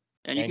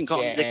 And you can call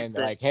me. And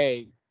say, like,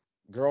 hey,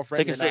 girlfriend.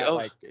 They can say,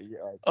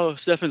 oh,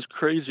 Stefan's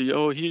crazy.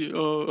 Oh, he's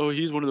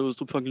one of those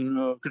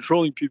fucking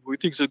controlling people. He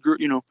thinks he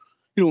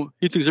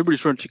thinks everybody's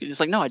trying to. It's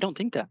like, no, I don't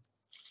think that.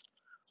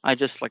 I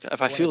just like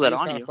if I When a feel that dude's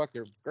on trying to you, fuck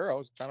your girl,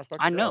 he's trying to fuck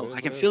I your girl. know It is I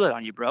what can it feel is. it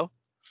on you, bro.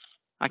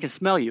 I can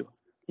smell you.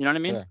 You know what I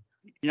mean? Yeah.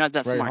 You're not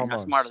that Right, smart. You're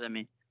not smarter hormones. than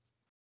me.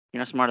 You're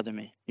not smarter than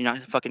me. You're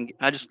not fucking.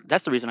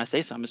 That's the reason I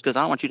say something is because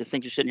I don't want you to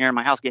think you're sitting here in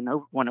my house getting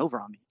one over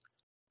on me,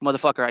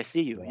 motherfucker. I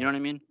see you. Yeah. You know what I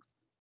mean?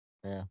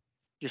 Yeah.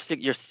 You're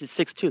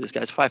 6'2". This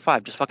guy's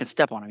 5'5". Just fucking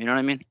step on him. You know what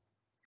I mean?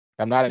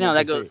 I'm not an No,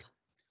 that NPC. goes.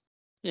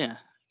 Yeah.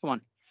 Come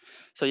on.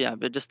 So yeah,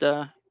 but just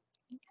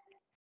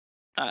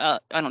I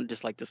don't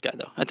dislike this guy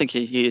though. I think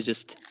he is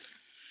just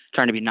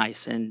trying to be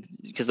nice, and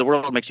because the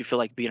world makes you feel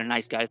like being a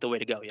nice guy is the way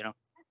to go. You know?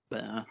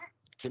 But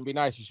Shouldn't be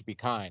nice. You should be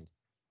kind.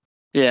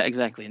 yeah,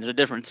 exactly. And there's a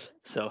difference.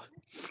 So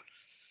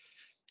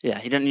yeah,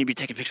 he doesn't need to be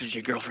taking pictures of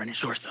your girlfriend in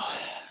shorts though.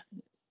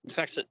 The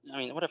fact that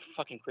what a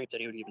fucking creep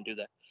that he would even do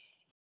that.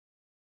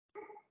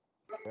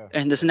 Yeah.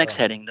 And this next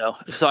heading though,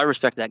 so I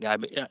respect that guy,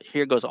 but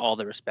here goes all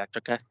the respect.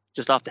 Okay,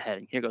 just off the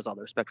heading, here goes all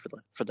the respect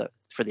for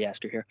the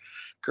asker here.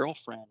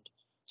 Girlfriend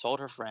told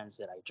her friends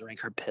that I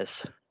drank her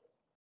piss.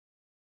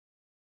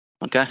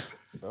 Okay.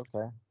 Okay.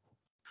 You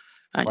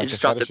Like the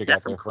just dropped fetish you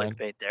that's got some there, friend.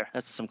 clickbait there.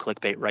 That's some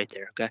clickbait right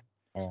there. Okay.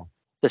 Yeah.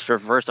 This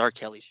reverse R.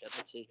 Kelly shit.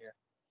 Let's see here.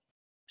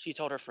 She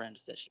told her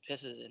friends that she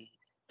pisses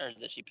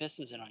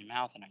in my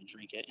mouth and I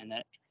drink it, and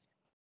that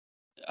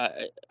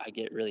I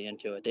get really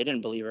into it. They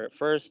didn't believe her at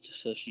first,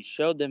 so she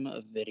showed them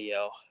a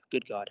video.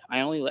 Good God.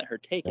 I only let her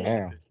take it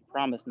Damn. after she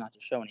promised not to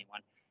show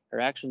anyone. Her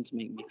actions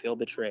make me feel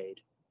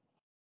betrayed.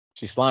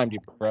 She slimed you,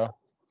 bro.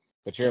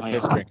 But you're a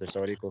piss drinker,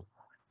 so it equals.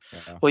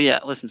 Yeah. Well, yeah,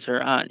 listen,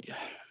 sir.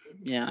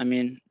 Yeah, I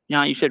mean,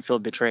 yeah, you should feel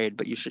betrayed,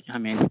 but you should, I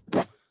mean,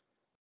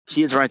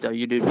 she is right, though.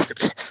 You do drink her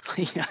piss.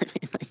 I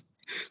mean, like,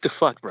 the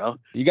fuck, bro?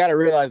 You got to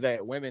realize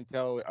that women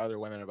tell other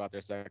women about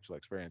their sexual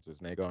experiences,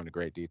 and they go into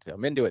great detail.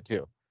 Men do it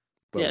too.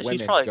 But Yeah, she's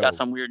women probably got go.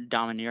 some weird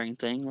domineering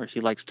thing where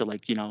she likes to,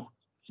 like,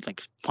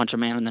 like punch a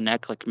man in the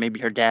neck. Like maybe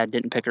her dad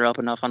didn't pick her up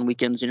enough on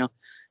weekends,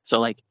 So,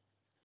 like,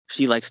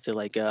 she likes to,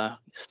 like,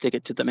 stick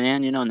it to the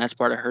man, and that's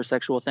part of her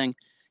sexual thing.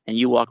 And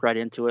you walk right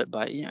into it.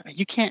 But,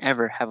 you can't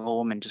ever have a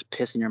woman just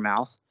piss in your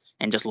mouth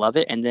and just love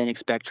it and then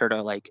expect her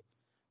to, like,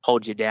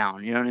 hold you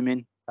down. You know what I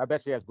mean? I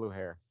bet she has blue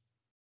hair.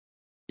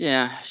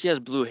 Yeah, she has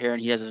blue hair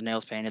and he has his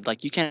nails painted.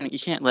 Like, you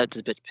can't let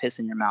this bitch piss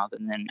in your mouth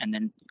and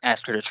then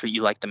ask her to treat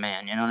you like the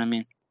man. You know what I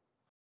mean?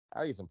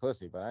 I'll eat some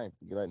pussy, but I ain't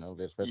letting no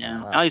bitch piss in my Yeah,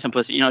 mouth. I'll eat some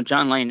pussy.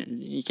 John Lane,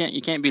 you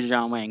can't be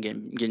John Wayne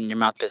getting your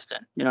mouth pissed in.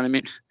 You know what I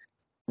mean?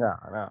 No.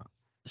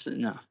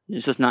 No,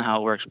 it's just not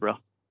how it works, bro.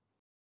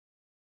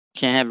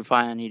 Can't have your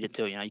pie uneaten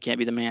too. You can't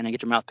be the man and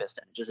get your mouth pissed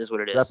in. It just is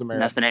what it is. That's And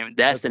America.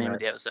 that's the name of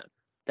the episode.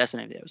 That's the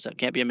name of the episode.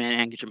 Can't be a man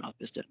and get your mouth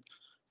pissed in.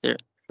 There.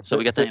 So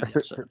we got the name of the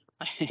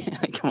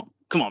episode.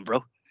 Come on,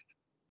 bro.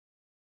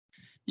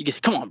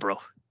 Come on, bro.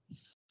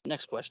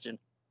 Next question.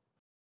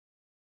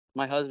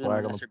 My husband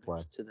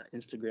masturbates to the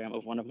Instagram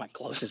of one of my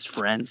closest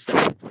friends.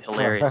 That's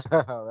hilarious.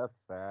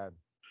 That's sad.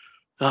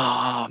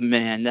 Oh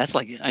man,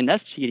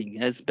 that's cheating.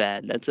 That's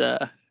bad. That's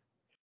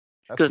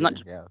because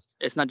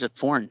it's not just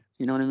porn.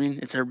 You know what I mean?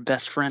 It's her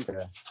best friend.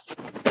 Yeah.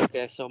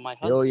 Okay, so my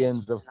husband.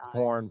 Billions of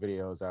porn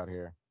videos out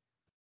here.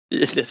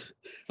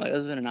 My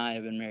husband and I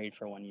have been married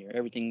for 1 year.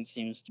 Everything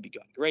seems to be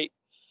going great.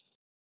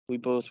 We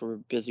both were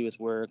busy with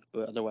work,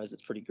 but otherwise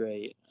it's pretty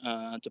great.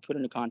 To put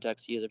into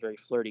context, he is a very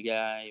flirty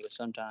guy, which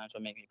sometimes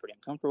will make me pretty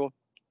uncomfortable.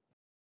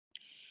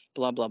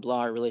 Blah, blah, blah.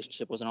 Our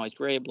relationship wasn't always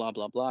great. Blah,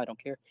 blah, blah. I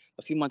don't care.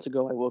 A few months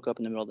ago, I woke up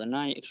in the middle of the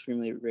night,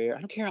 extremely rare. I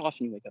don't care how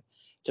often you wake up,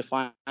 to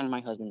find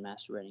my husband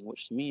masturbating,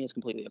 which to me is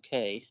completely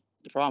okay.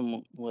 The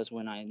problem was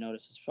when I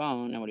noticed his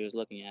phone and what he was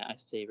looking at. I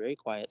stayed very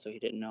quiet so he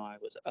didn't know I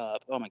was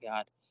up. Oh my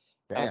God.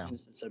 Damn. Oh,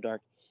 this is so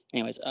dark.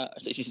 Anyways,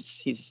 so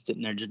he's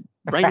sitting there just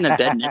right in the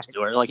bed next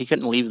to her, like he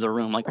couldn't leave the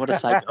room. Like, what a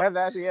psycho.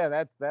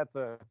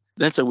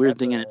 That's a weird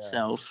thing in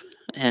itself.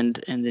 And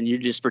then you're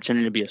just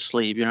pretending to be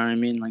asleep. You know what I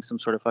mean? Like some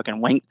sort of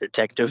fucking wank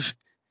detective,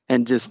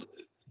 and just.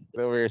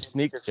 So we're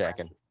sneak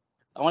checking.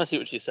 I want to see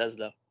what she says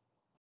though.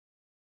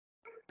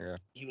 Yeah.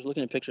 He was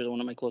looking at pictures of one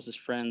of my closest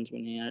friends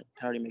when he had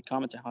already made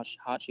comments on how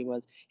hot she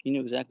was. He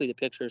knew exactly the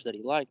pictures that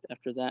he liked.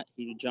 After that,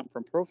 he jumped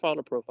from profile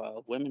to profile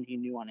of women he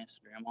knew on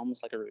Instagram,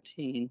 almost like a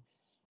routine.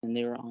 And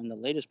they were on the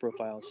latest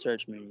profile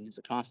search, meaning it's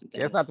a constant thing.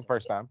 Yeah, it's not the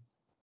first time.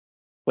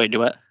 Wait, do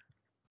what?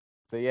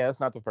 So yeah, it's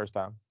not the first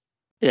time.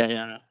 Yeah,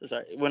 no.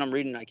 Sorry. When I'm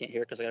reading, I can't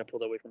hear because I got to pull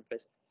that away from my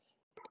face.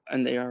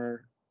 And they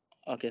are...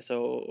 Okay,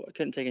 so I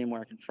couldn't take it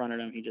anymore. I confronted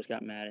him. He just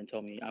got mad and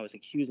told me I was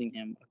accusing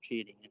him of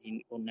cheating, and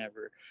he will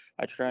never.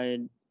 I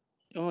tried...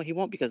 Oh, he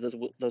won't because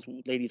those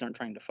ladies aren't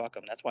trying to fuck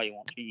him. That's why he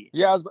won't cheat.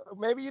 Yeah,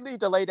 maybe you need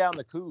to lay down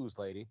the coos,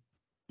 lady.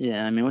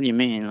 Yeah, I mean, what do you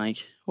mean? Like,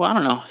 well, I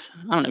don't know.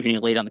 I don't know if you need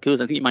to lay down the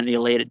coos. I think you might need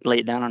to lay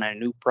it down on a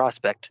new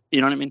prospect.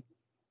 You know what I mean?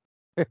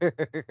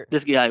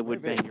 This guy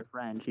would bang your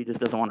friend. She just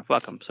doesn't want to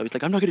fuck him. So he's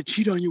like, I'm not going to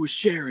cheat on you with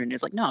Sharon.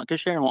 It's like, no, because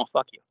Sharon won't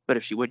fuck you. But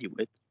if she would, you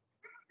would.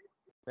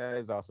 That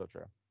is also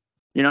true.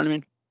 You know what I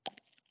mean?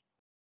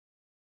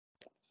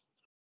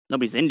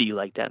 Nobody's into you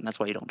like that, and that's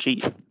why you don't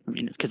cheat. I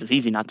mean, it's because it's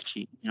easy not to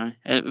cheat.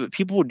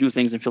 People will do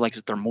things and feel like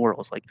it's their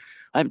morals. Like,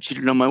 I haven't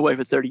cheated on my wife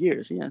for 30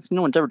 years. Yeah,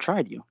 no one's ever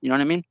tried you. You know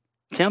what I mean?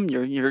 Tim,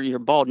 you're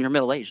bald and you're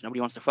middle aged. Nobody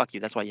wants to fuck you.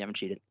 That's why you haven't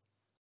cheated.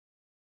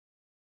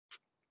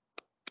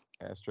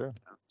 That's true.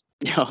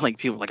 You know, like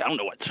people are like, I don't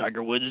know why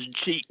Tiger Woods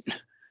cheat. It's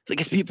like,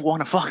 because people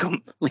want to fuck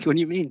him. Like, what do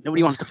you mean?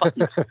 Nobody wants to fuck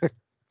him.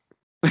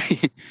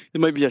 It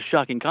might be a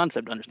shocking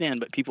concept to understand,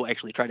 but people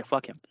actually try to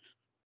fuck him.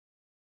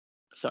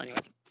 So,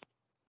 anyways.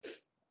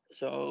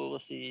 So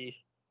let's see.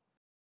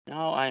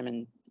 Now I'm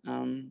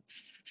in.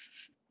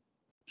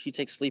 She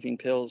takes sleeping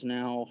pills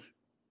now.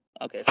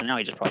 Okay, so now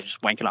he just probably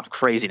just wanking off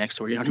crazy next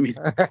to her. You know what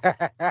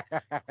I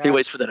mean? He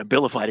waits for that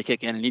Abilify to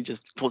kick in, and he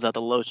just pulls out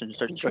the lotion and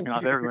starts jerking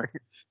off everywhere.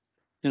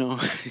 You know,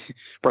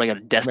 probably got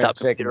a desktop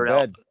computer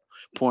out,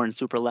 pouring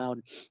super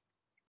loud.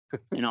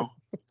 You know,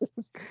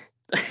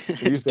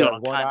 He used to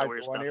have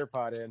one ear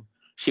pod in.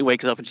 She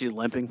wakes up and she's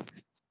limping.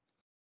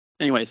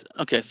 Anyways,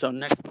 okay, so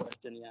next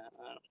question. Yeah,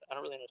 I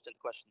don't really understand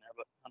the question there,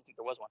 but I don't think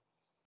there was one.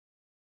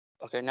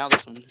 Okay, now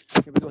this one.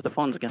 Here we go with the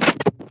phones again.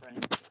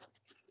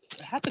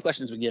 Half the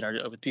questions we get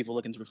are with people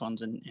looking through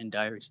phones and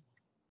diaries.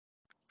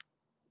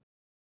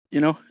 You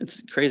know,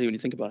 it's crazy when you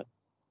think about it.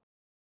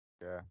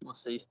 Yeah.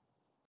 Let's see.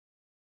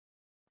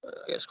 I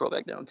gotta scroll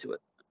back down to it.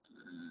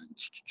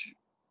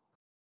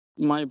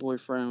 My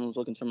boyfriend was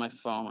looking through my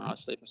phone when I was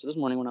sleeping. So this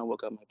morning when I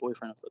woke up, my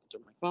boyfriend was looking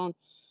through my phone.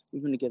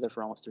 We've been together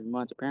for almost 3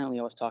 months. Apparently,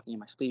 I was talking in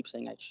my sleep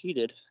saying I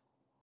cheated.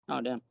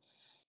 Oh, damn.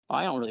 Well,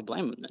 I don't really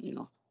blame him then, you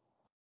know.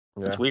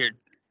 Yeah. It's weird.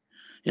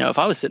 You know, if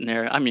I was sitting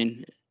there, I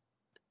mean,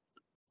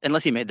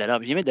 unless he made that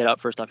up. If he made that up,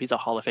 first off, he's a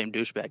Hall of Fame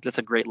douchebag. That's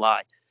a great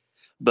lie.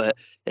 But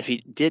if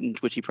he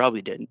didn't, which he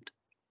probably didn't,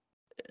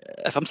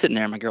 if I'm sitting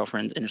there and my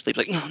girlfriend's in her sleep,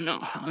 like, no,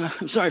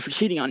 I'm sorry for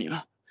cheating on you.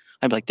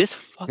 I'd be like,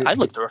 I'd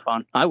look through her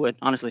phone. I would,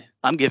 honestly.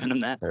 I'm giving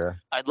him that. Yeah.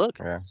 I'd look.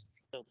 Yeah.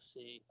 So let's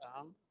see.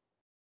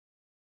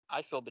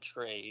 I feel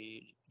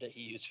betrayed that he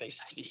used Face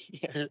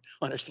ID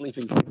on her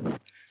sleeping.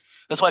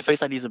 That's why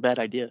Face ID is a bad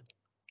idea.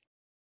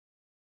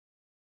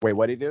 Wait,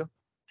 what'd he do?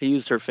 He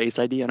used her Face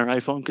ID on her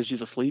iPhone because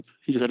she's asleep.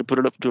 He just had to put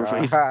it up to her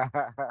face.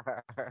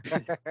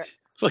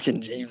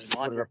 Fucking James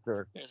Bond. Put it up to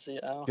her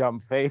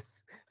dumb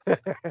face.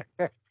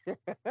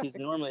 He's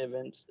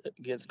normally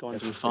gets going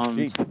through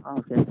phones.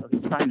 Okay, so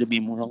he's trying to be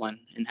moral and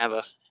have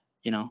a,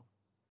 you know,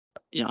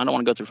 I don't want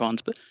to go through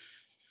phones, but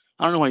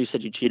I don't know why you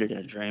said you cheated in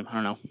a dream. I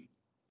don't know.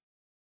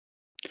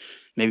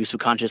 Maybe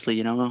subconsciously,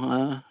 you don't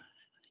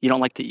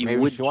like that you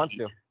maybe would she wants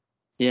to.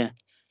 Yeah.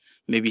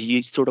 Maybe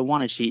you sort of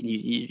want to cheat and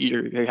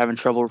you're having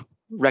trouble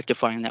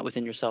rectifying that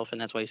within yourself, and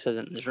that's why you said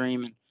it in the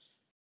dream. And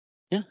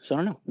yeah, so I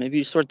don't know. Maybe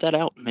you sort that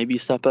out. Maybe you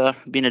stop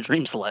being a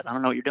dream slut. I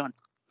don't know what you're doing.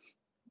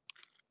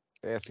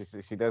 Yeah,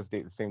 she does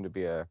seem to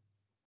be a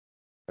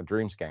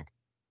dream skank.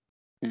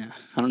 Yeah,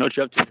 I don't know what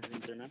you're up to.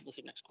 Let's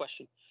see, next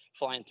question.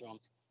 Flying through them.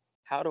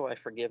 How do I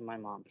forgive my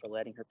mom for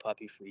letting her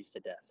puppy freeze to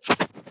death?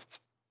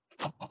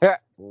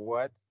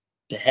 What?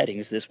 The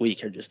headings this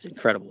week are just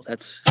incredible.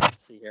 Let's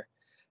see here.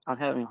 I'm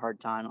having a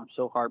hard time. I'm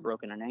so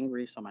heartbroken and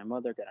angry. So my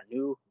mother got a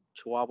new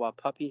Chihuahua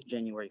puppy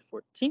January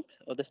 14th.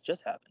 Oh, this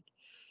just happened.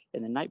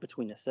 And the night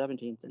between the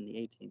 17th and the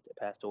 18th, it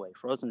passed away,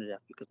 frozen to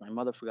death because my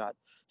mother forgot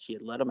she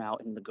had let him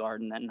out in the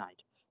garden that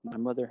night. My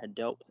mother had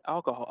dealt with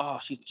alcohol. Oh,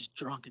 she's just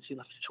drunk and she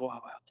left a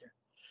Chihuahua out there.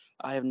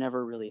 I have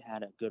never really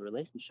had a good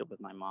relationship with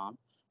my mom.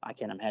 I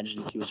can't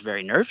imagine she was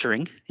very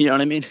nurturing. You know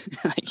what I mean?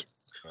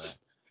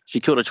 She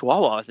killed a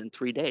Chihuahua within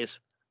 3 days.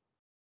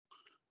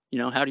 You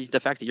know, the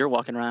fact that you're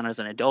walking around as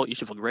an adult, you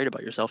should feel great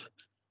about yourself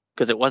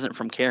because it wasn't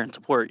from care and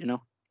support, you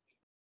know?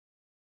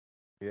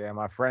 Yeah,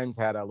 my friends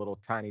had a little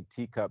tiny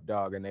teacup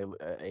dog, and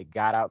they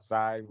got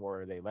outside,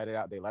 or they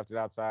left it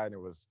outside,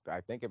 and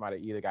I think it might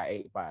have either got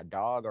ate by a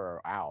dog or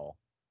an owl.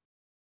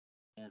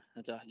 Yeah,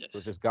 it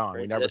was just gone.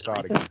 We never saw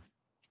it again.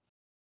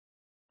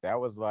 That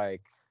was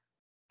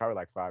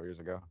probably 5 years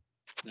ago.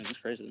 That's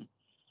crazy.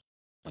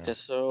 Yeah. Okay,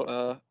 so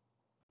let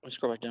me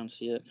scroll back down and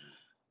see it.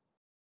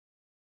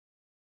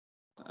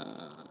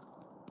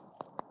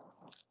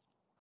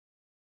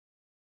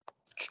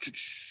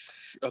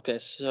 Okay,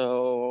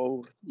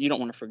 so you don't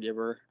want to forgive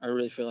her. I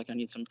really feel like I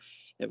need some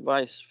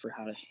advice for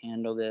how to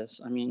handle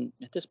this. I mean,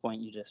 at this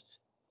point,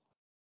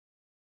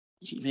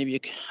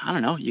 I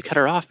don't know, you cut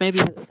her off maybe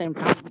at the same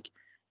time. Like,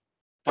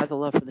 have the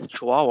love for the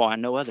Chihuahua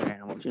and no other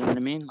animals. You know what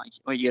I mean? Like,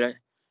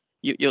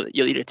 you'll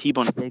eat a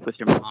T-bone steak with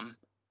your mom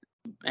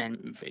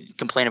and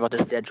complain about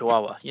this dead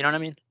Chihuahua. You know what I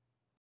mean?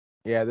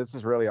 Yeah, this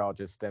is really all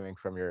just stemming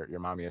from your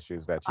mommy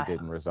issues that you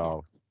didn't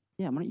resolve.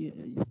 Yeah,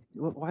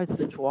 why is it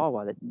the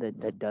Chihuahua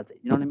that does it?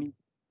 You know what I mean?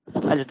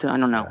 I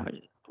don't know. Yeah.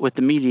 With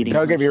the meat eating.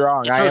 Don't get me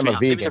wrong, I am a vegan.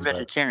 Maybe they're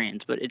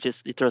vegetarians, but it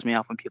throws me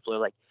off when people are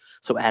like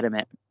so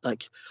adamant,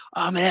 like,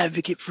 I'm an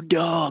advocate for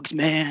dogs,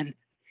 man.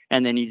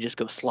 And then you just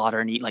go slaughter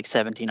and eat like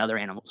 17 other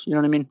animals. You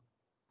know what I mean?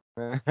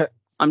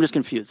 I'm just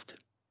confused.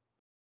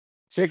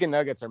 Chicken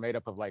nuggets are made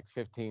up of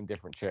 15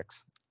 different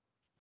chicks.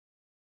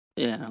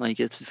 Yeah, like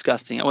it's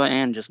disgusting. Well,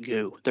 and just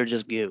goo. They're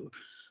just goo.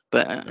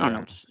 But I don't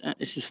know.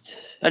 It's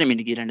just, I didn't mean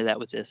to get into that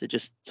with this. It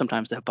just,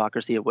 sometimes the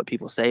hypocrisy of what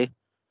people say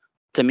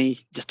to me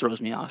just throws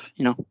me off,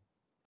 you know?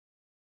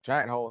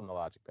 Giant hole in the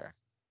logic there.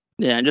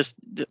 Yeah, and just,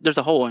 there's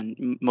a hole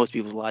in most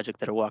people's logic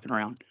that are walking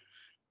around.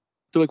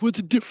 They're like, what's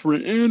a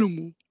different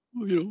animal?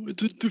 You know,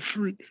 it's a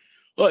different,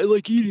 I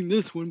like eating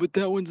this one, but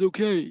that one's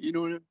okay. You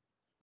know what I mean?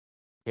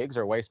 Pigs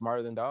are way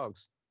smarter than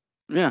dogs.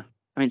 Yeah.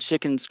 I mean,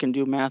 chickens can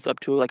do math up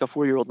to like a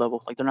 4-year-old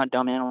level. Like, they're not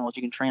dumb animals.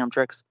 You can train them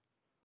tricks.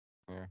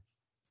 Yeah.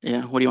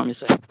 Yeah. What do you want me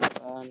to say?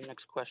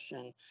 Next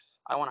question.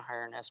 I want to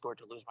hire an escort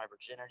to lose my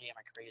virginity. Am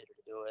I crazy to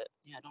do it?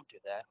 Yeah, don't do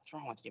that. What's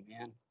wrong with you,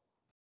 man?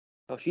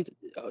 Oh,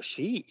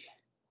 she.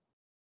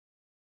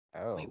 Wait,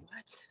 Oh.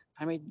 what?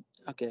 I mean,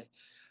 okay.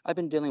 I've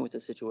been dealing with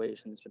this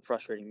situation. It's been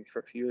frustrating me for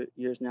a few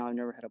years now. I've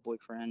never had a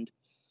boyfriend.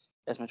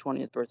 As my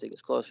 20th birthday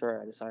gets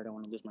closer, I decided I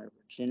want to lose my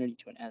virginity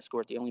to an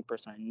escort. The only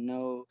person I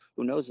know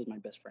who knows is my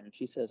best friend.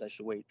 She says I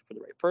should wait for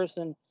the right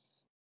person.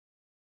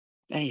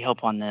 Any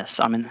help on this?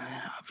 I mean,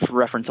 for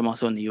reference, I'm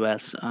also in the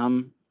U.S.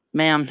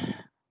 Ma'am,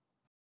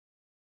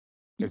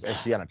 Is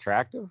she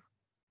unattractive?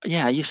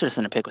 yeah, you should have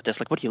sent a pic with this.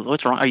 Like,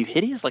 what's wrong? Are you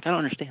hideous? Like, I don't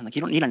understand. Like,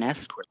 you don't need an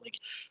escort. Like,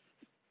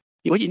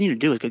 what you need to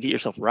do is go get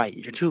yourself right.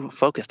 You're too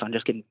focused on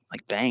just getting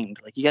like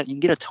banged. Like, you can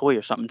get a toy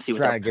or something and see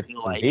what that Trying to would get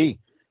feel some like. D.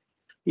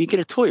 You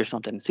get a toy or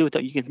something and see what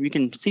that you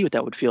can see what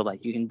that would feel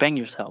like. You can bang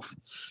yourself.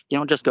 You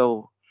don't just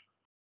go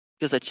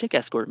because a chick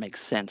escort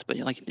makes sense, but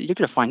you're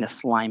gonna find the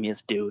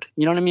slimiest dude.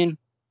 You know what I mean?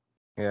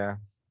 Yeah.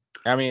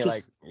 I mean, like,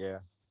 Just yeah.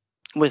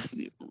 with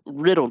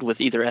riddled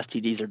with either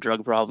STDs or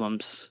drug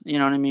problems. You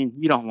know what I mean?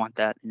 You don't want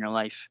that in your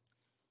life.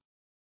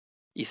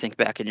 You think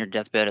back in your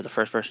deathbed of the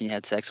first person you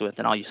had sex with,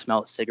 and all you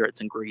smell is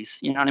cigarettes and grease.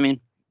 You know what I mean?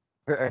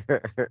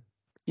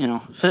 You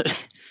know,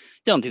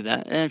 don't do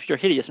that. And if you're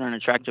hideous and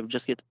unattractive,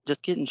 just get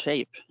in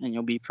shape, and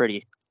you'll be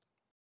pretty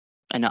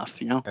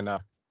enough. You know,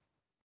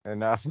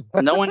 Enough.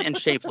 no one in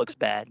shape looks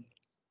bad.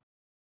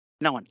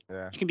 No one.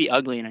 Yeah. You can be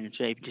ugly and in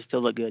shape, you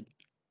still look good,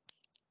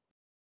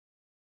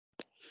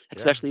 Yeah.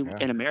 especially Yeah.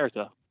 in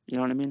America. You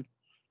know what I mean?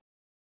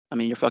 I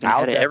mean, you're fucking I'll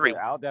ahead of definitely,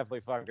 everyone. I'll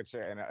definitely fuck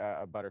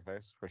a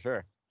butterface for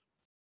sure.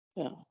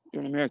 Yeah,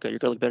 you're in America. You're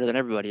gonna look better than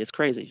everybody. It's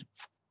crazy.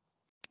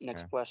 Yeah.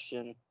 Next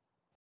question.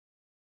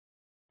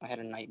 I had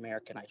a nightmare.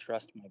 Can I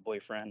trust my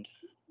boyfriend?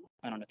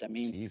 I don't know what that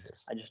means.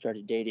 Jesus. I just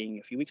started dating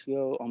a few weeks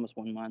ago, almost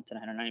 1 month, and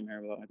I had a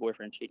nightmare about my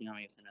boyfriend cheating on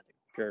me with another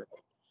girl.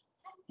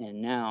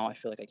 And now I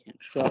feel like I can't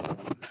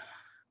trust him.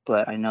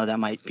 But I know that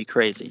might be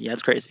crazy. Yeah,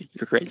 it's crazy.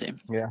 You're crazy.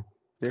 Yeah.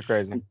 You're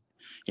crazy.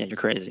 Yeah, you're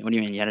crazy. What do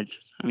you mean? I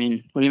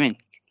mean, what do you mean?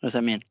 What does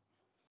that mean?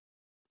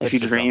 If you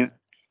Fix yourself. dream,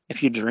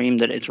 if you dream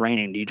that it's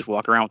raining, do you just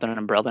walk around with an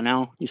umbrella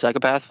now? You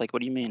psychopath? Like, what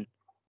do you mean?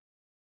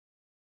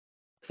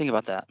 Think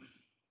about that.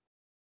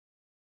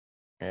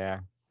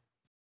 Yeah.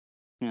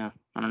 Yeah,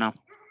 I don't know.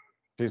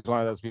 She's one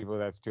of those people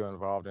that's too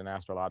involved in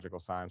astrological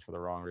signs for the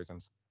wrong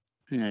reasons.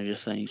 Yeah,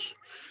 just think.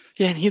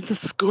 Yeah, and he's a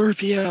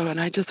Scorpio, and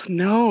I just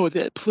know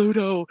that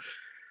Pluto's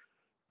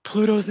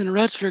in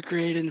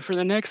retrograde, and for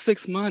the next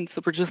 6 months,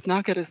 we're just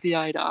not gonna see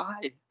eye to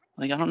eye.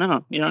 Like, I don't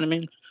know. You know what I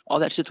mean? All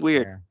that shit's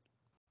weird. Yeah.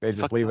 They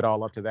just Fuck leave that. it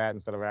all up to that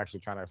instead of actually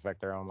trying to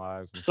affect their own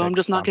lives and So take I'm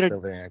just not gonna.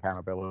 responsibility and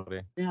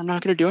accountability. Yeah, I'm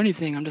not gonna do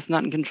anything. I'm just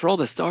not in control.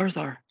 The stars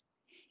are.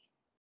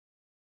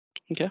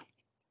 Okay.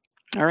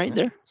 All right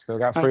Yeah. there. Still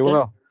got All free right there.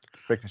 will.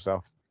 Fix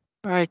yourself.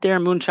 All right there,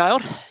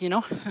 Moonchild. You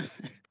know.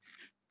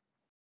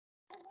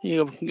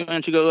 Why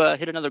don't you go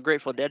hit another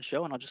Grateful Dead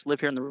show, and I'll just live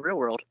here in the real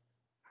world.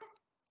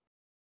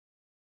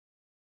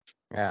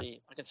 Yeah.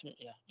 See,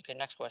 yeah. Okay,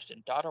 next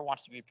question. Daughter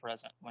wants to be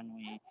present when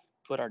we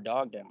put our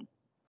dog down.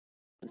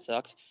 It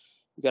sucks.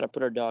 We got to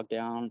put our dog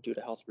down due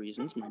to health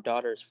reasons. My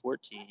daughter is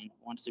 14.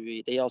 Wants to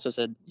be. They also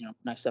said,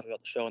 nice stuff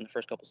about the show in the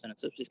first couple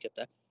sentences. Please skip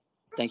that.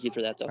 Thank you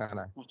for that, though.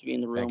 No. Wants to be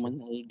in the room Thank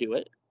you. when they do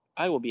it.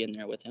 I will be in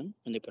there with him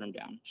when they put him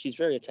down. She's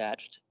very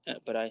attached,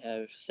 but I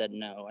have said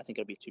no. I think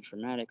it'll be too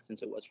traumatic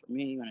since it was for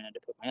me when I had to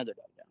put my other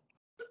dog down.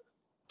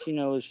 She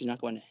knows she's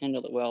not going to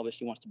handle it well, but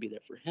she wants to be there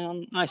for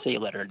him. I say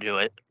let her do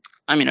it.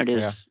 I mean, it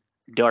is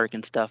dark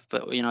and stuff,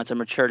 but it's a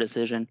mature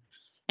decision,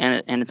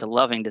 and it's a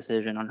loving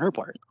decision on her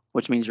part,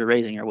 which means you're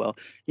raising her well.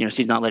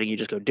 She's not letting you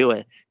just go do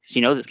it.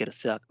 She knows it's gonna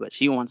suck, but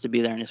she wants to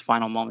be there in his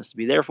final moments to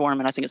be there for him,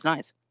 and I think it's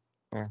nice.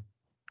 Yeah.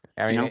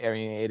 I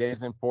mean, it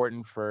is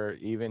important for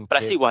even But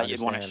I see kids to why you'd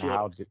want to understand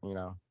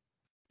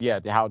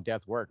shield. how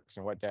death works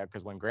and what death.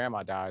 Because when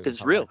grandma dies or Because it's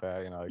something real. like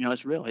that,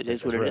 It's real. It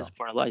is what it's it real. is.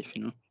 Part of life.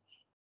 You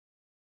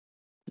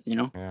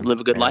Yeah.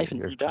 live a good life and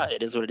Yeah. you die.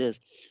 It is what it is.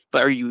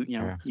 But you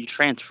Yeah.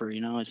 transfer.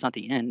 It's not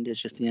the end.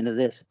 It's just the end of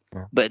this.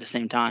 Yeah. But at the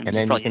same time, And it's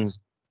then you probably can.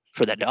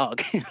 for that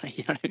dog. You know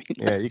what I mean?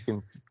 Yeah.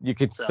 You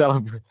can So,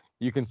 celebrate.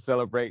 You can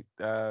celebrate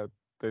the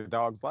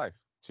dog's life.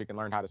 She can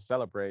learn how to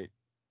celebrate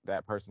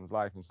that person's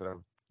life instead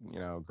of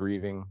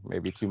grieving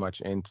maybe too much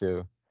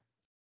into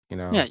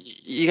yeah,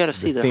 you got to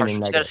see the seeming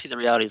you got to negative. see the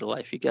realities of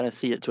life. You got to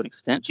see it to an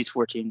extent. She's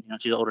 14.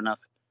 She's old enough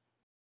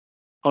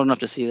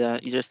to see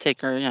that. You just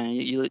take her. Yeah,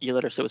 you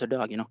let her sit with her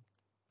dog.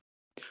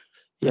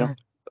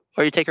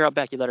 Or you take her out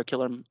back. You let her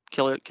kill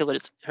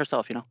it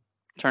herself.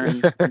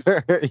 Turn.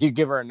 You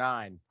give her a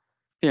 9.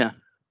 Yeah,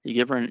 you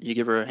give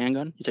her a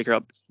handgun. You take her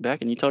out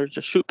back and you tell her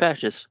to shoot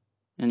patches,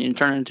 and you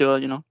turn her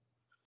into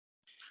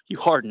you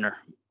harden her.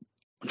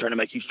 I'm trying to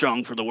make you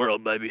strong for the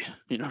world, baby.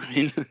 You know what I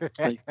mean?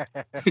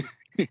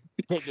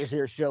 Take this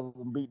here shovel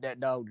and beat that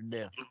dog to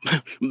death.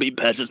 Beat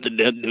Patches to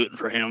death. Do it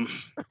for him.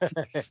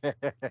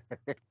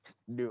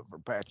 Do it for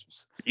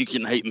Patches. You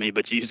can hate me,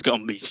 but you's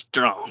gonna be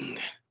strong.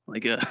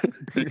 Like, I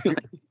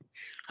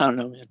don't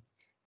know, man.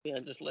 Yeah,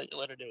 just let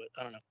her do it.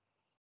 I don't know.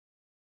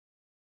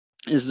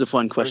 This is a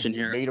fun question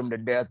here. Beat them to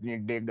death and you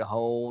dig the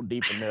hole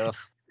deep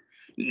enough.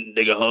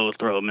 Dig a hole,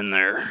 throw them in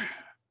there.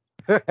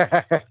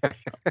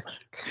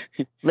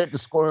 Let the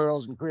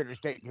squirrels and critters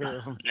take care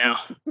of them.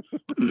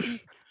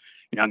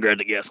 Now grab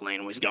the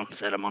gasoline. We're gonna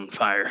set them on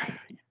fire.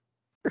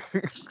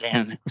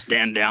 Stand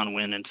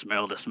downwind and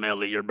smell the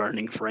smell of your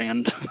burning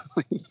friend.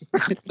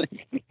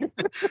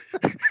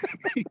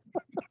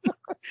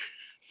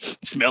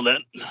 Smell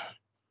that?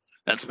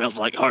 That smells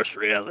like harsh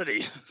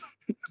reality.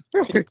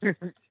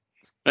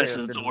 This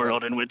is the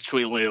world in which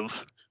we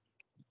live.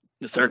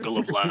 The circle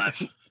of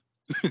life.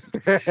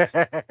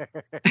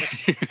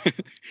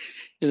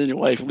 And then your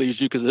wife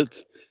leaves you because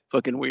it's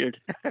fucking weird.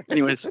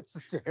 Anyways.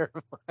 It's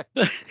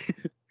terrifying.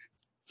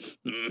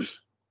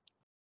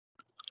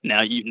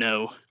 Now you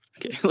know.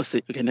 Okay, let's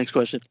see. Okay, next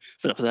question.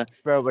 Sounds like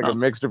a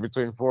mixture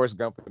between Forrest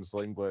Gump and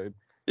Sling Blade.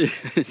 Yeah,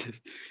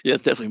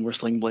 it's definitely more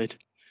Sling Blade.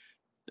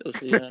 Let's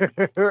see.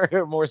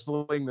 More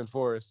Sling than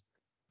Forrest.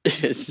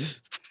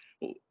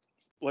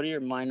 What are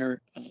your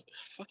minor? I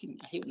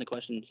hate when the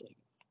questions like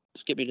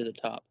skip me to the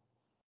top.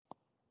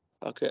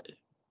 Okay.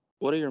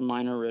 What are your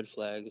minor red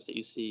flags that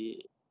you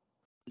see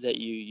that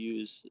you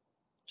use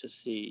to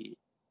see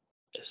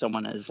if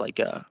someone is like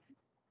an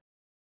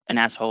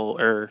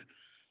asshole or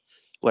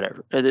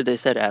whatever? They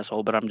said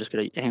asshole, but I'm just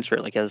gonna answer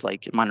it like as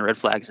like minor red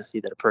flags to see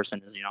that a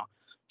person is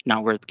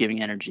not worth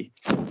giving energy.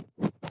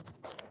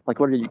 Like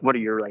what are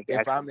your like?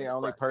 If I'm the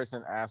only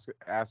person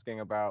asking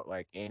about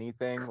like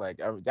anything, like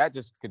that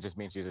could just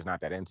mean she's just not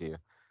that into you.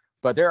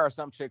 But there are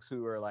some chicks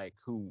who are like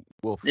who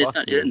will fuck you.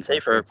 It didn't say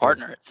for a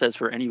partner. It says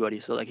for anybody.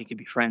 So like it could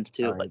be friends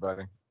too.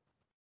 Anybody.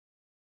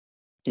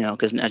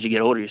 Because as you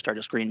get older, you start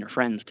to screen your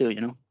friends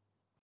too.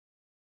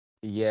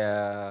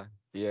 Yeah.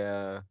 I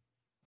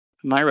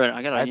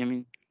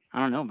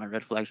don't know. My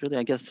red flags really.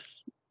 I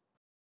guess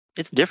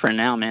it's different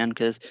now, man.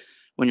 Because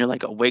when you're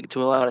like awake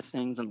to a lot of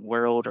things in the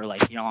world, or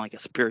like like a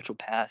spiritual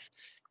path,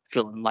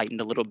 feel enlightened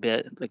a little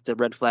bit, like the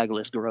red flag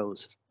list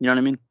grows. You know what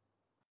I mean?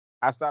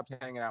 I stopped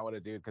hanging out with a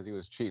dude because he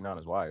was cheating on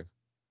his wife.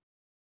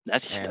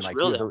 That's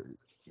real.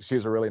 She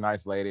was a really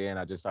nice lady, and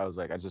I just felt,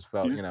 it was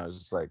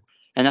just like.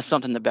 And that's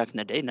something that back in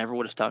the day never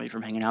would have stopped me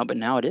from hanging out, but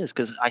now it is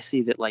because I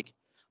see that like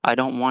I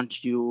don't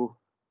want you.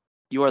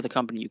 You are the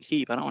company you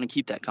keep. I don't want to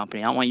keep that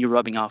company. I don't want you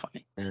rubbing off on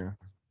me.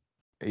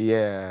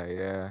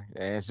 Yeah.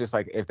 And it's just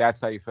like if that's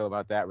how you feel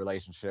about that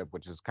relationship,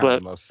 which is kind of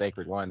the most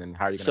sacred one, then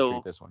how are you going to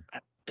treat this one?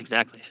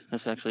 Exactly.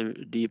 That's actually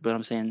deep, but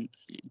I'm saying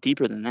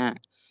deeper than that.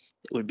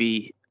 It would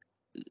be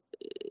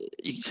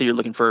so you're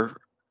looking for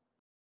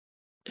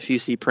if you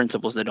see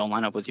principles that don't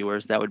line up with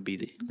yours, that would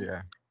be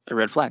a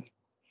red flag.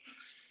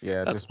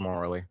 Yeah, just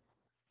morally.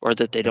 Or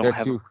that they don't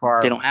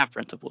have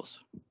principles.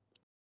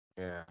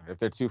 Yeah, if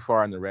they're too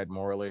far in the red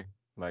morally,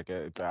 like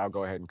I'll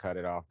go ahead and cut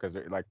it off because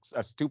like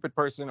a stupid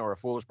person or a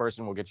foolish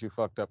person will get you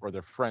fucked up, or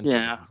their friends will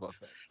get you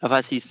fucked up. If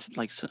I see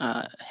like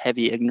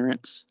heavy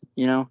ignorance,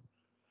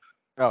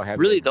 Oh, heavy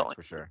really ignorance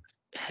for sure.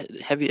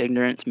 Heavy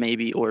ignorance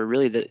maybe, or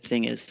really the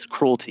thing is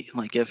cruelty.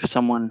 Like if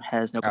someone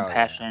has no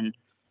compassion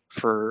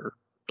for,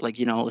 like,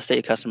 let's say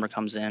a customer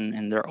comes in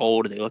and they're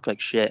old, they look like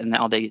shit, and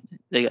now they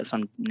got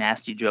some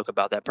nasty joke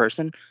about that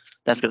person,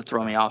 that's going to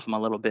throw me off a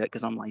little bit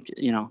because I'm like,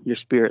 your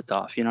spirit's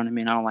off. You know what I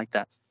mean? I don't like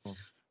that.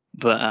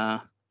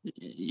 But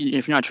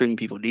if you're not treating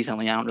people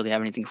decently, I don't really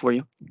have anything for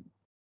you.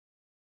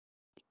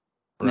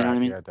 Right, you know what I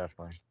mean? Yeah,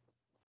 definitely.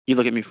 You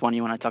look at me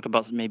funny when I talk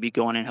about maybe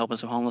going and helping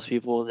some homeless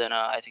people, then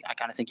I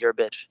kind of think you're a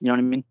bitch. You know what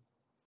I mean?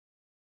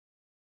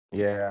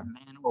 Yeah.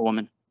 Man or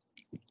woman.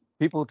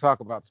 People who talk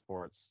about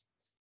sports.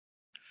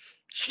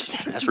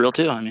 That's real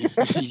too. I mean,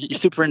 you're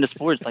super into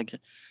sports. Like,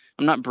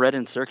 I'm not bred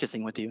in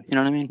circusing with you. You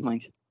know what I mean?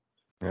 Like,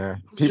 yeah.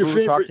 People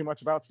who talk too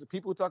much about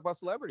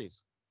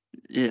celebrities.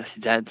 Yeah,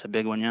 that's a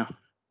big one. Yeah.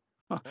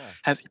 Oh,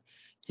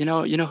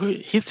 yeah. Who?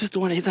 He's just the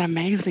one. He's an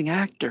amazing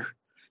actor.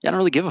 Yeah, I don't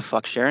really give a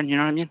fuck, Sharon. You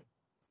know what I mean?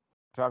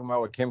 Talking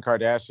about what Kim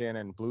Kardashian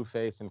and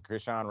Blueface and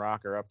Krishan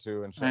Rock are up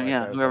to and shit like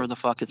that. Whoever the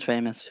fuck is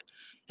famous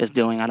is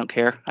doing. I don't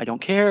care. I don't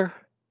give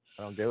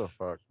a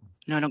fuck.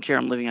 No, I don't care.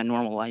 I'm living a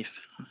normal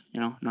life.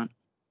 Not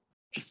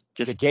just.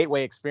 The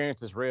gateway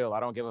experience is real.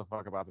 I don't give a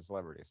fuck about the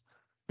celebrities.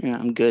 Yeah,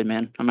 I'm good,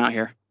 man. I'm out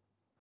here.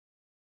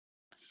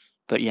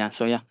 But yeah,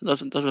 so yeah,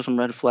 those are some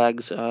red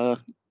flags. There's a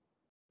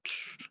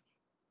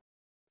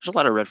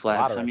lot of red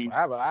flags. I mean,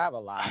 I have a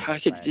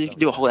lot. You could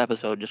do a whole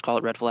episode, just call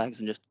it red flags,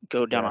 and just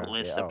go down a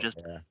list of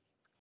just. Yeah.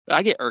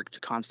 I get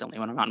irked constantly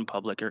when I'm out in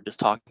public or just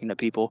talking to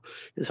people.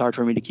 It's hard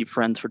for me to keep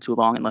friends for too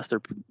long unless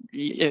they're,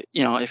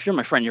 if you're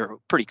my friend, you're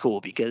pretty cool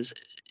because,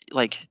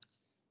 like,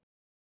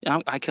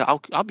 I'll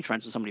be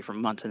friends with somebody for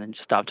months and then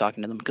just stop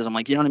talking to them because I'm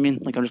like, you know what I mean?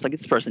 Like, I'm just like,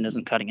 this person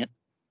isn't cutting it.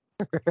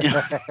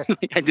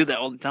 I do that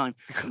all the time.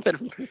 But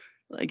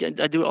like,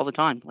 I do it all the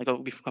time. Like, I'll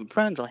become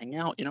friends. I'll hang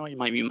out. You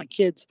might meet my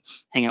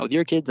kids, hang out with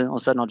your kids, and all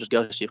of a sudden I'll just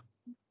ghost you.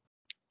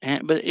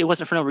 But it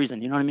wasn't for no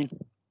reason. You know what I mean?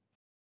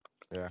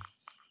 Yeah.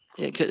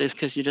 It's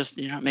because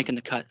you're not making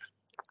the cut.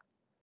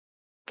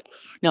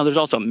 Now, there's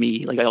also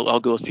me. Like, I'll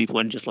ghost people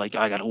and just like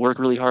I got to work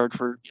really hard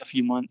for a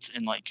few months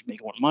and like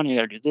make more money.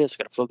 I got to do this.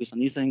 I got to focus on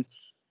these things.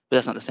 But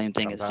that's not the same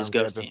thing as just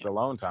Sometimes that's ghosting. just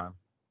alone time.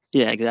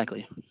 Yeah,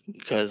 exactly.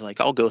 Because like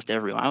I'll ghost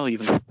everyone. I'll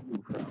even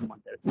for a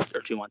month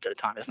or 2 months at a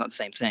time. It's not the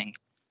same thing.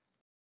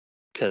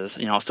 Because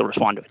I'll still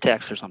respond to a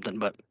text or something.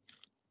 But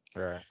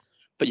Right.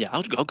 yeah,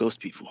 I'll ghost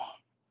people.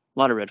 A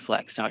lot of red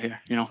flags out here.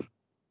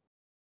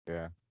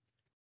 Yeah.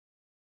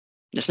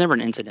 It's never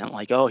an incident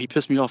like, oh, he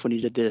pissed me off when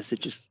he did this.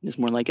 It's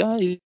more like, oh,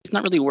 he's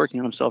not really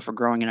working on himself or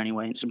growing in any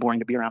way. It's boring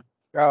to be around.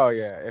 Oh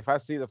yeah. If I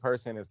see the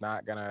person is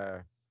not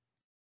gonna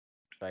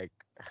like,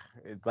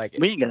 it's like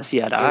We ain't gonna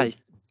see eye to eye.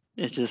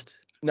 It's just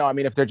no. I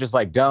mean, if they're just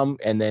like dumb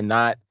and then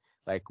not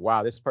like,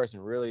 wow, this person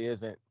really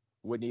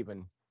wouldn't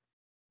even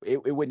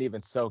it wouldn't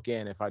even soak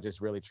in if I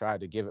just really tried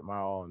to give it my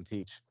all and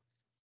teach.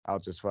 I'll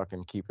just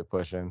fucking keep it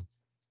pushing.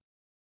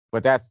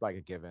 But that's like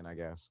a given, I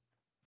guess.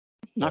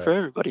 not for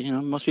everybody.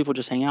 Most people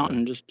just hang out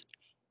and just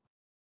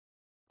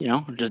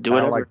just do I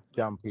whatever. don't like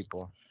dumb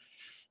people.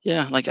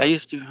 Yeah, like I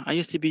used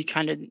to be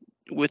kind of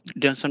with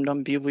some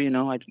dumb people.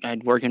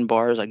 I'd work in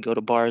bars. I'd go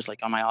to bars like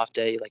on my off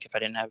day. Like if I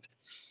didn't have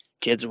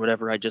kids or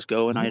whatever, I'd just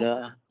go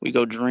and we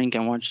go drink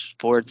and watch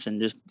sports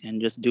and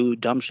just do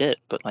dumb shit.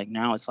 But like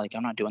now it's like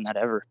I'm not doing that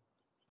ever.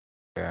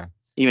 Yeah.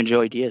 Even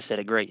Joey Diaz said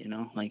it great.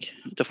 Like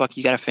what the fuck,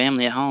 you got a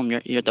family at home.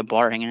 You're at the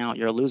bar hanging out.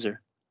 You're a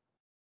loser.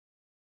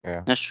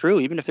 Yeah. That's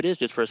true. Even if it is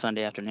just for a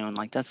Sunday afternoon,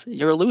 like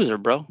you're a loser,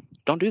 bro.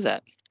 Don't do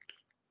that.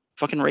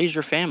 Fucking raise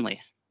your family.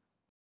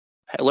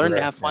 Learn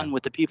to have fun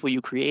with the people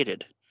you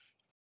created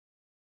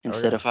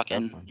instead of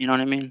fucking, definitely. you know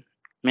what I mean?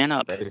 Man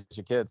up. Raise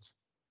your kids.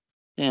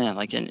 Yeah,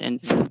 like and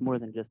it's more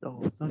than just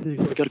Sunday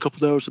I got a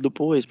couple hours with the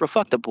boys, bro.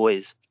 Fuck the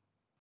boys.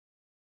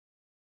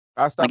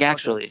 I stopped Like talking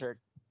actually, to a chick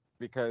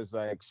because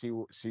like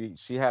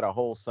she had a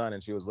whole son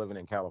and she was living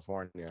in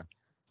California,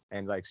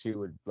 and like she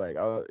would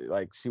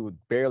she would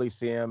barely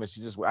see him,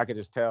 and I could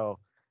just tell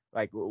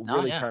like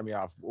really turn me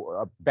off.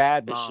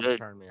 Bad moms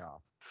turn me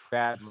off.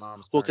 Bad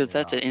moms. Well, because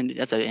that's an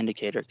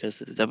indicator. Because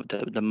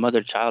the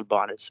mother-child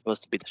bond is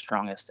supposed to be the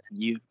strongest,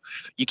 and you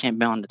can't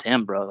bond to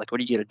him, bro. Like,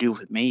 what are you gonna do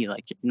with me?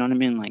 Like, you know what I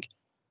mean? Like,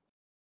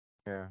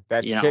 yeah,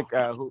 that chick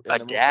who a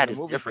in dad the is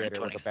movie different theater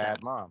to an was a extent.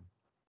 bad mom.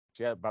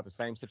 She had about the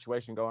same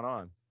situation going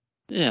on.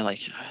 Yeah, like,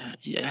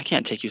 yeah, I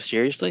can't take you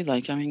seriously.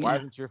 Like, I mean, why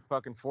doesn't your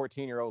fucking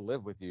 14-year-old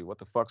live with you? What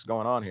the fuck's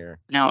going on here?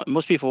 Now,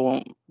 most people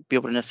won't be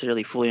able to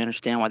necessarily fully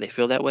understand why they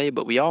feel that way,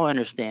 but we all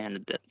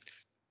understand that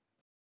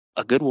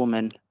a good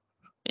woman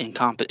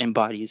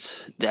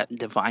embodies that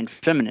divine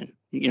feminine,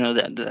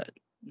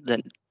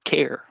 that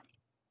care.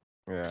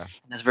 Yeah.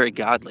 That's very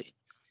godly.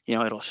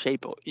 It'll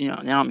shape. I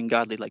don't mean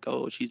godly like,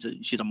 oh, she's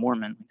a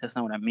Mormon. That's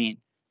not what I mean.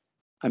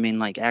 I mean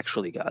like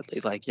actually godly.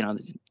 Like,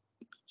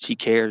 she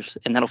cares,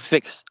 and that'll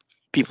fix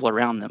people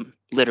around them,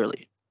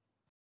 literally.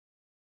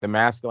 The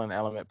masculine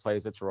element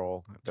plays its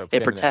role. The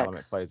It feminine element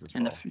protects, plays its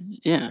and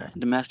role.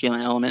 the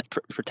masculine element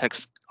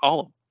protects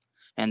all,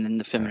 and then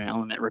the feminine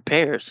element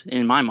repairs.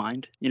 In my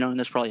mind, and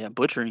there's probably a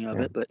butchering of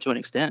it, but to an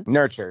extent,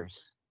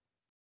 nurtures.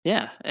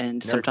 Yeah,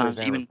 and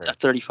sometimes even a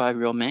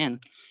 35-year-old man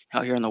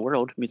out here in the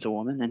world meets a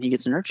woman and he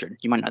gets nurtured.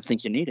 You might not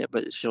think you need it,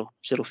 but she'll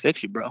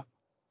fix you, bro.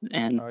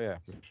 And oh yeah,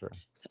 for sure.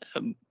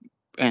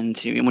 And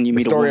when you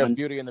meet a woman, the story of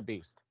Beauty and the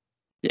Beast.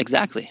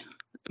 Exactly.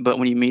 But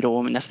when you meet a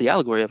woman, that's the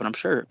allegory of it, I'm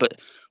sure. But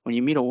when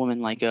you meet a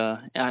woman like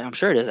I'm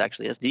sure it is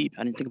actually. That's deep.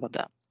 I didn't think about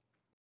that.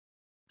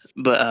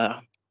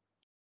 But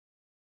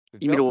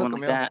you meet a woman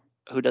like that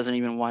who doesn't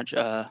even watch.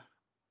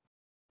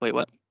 Wait,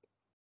 what?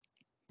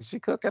 Did she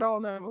cook at all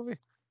in that movie?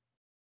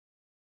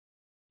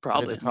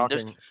 Probably. I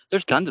mean,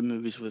 there's tons of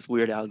movies with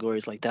weird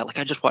allegories like that. Like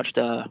I just watched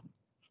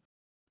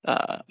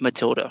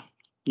Matilda.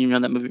 You know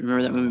that movie?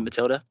 Remember that movie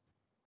Matilda?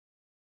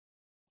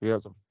 Yeah,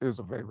 it was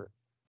a favorite.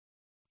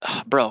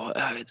 Bro,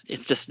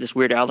 it's just this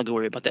weird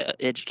allegory about the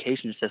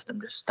education system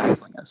just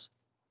stifling us.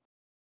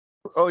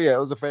 Oh yeah, it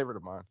was a favorite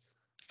of mine.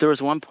 There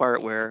was one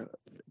part where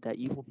that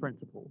evil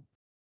principal,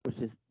 which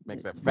is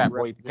makes that fat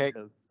boy eat the cake.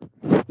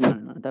 No,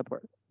 not that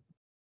part.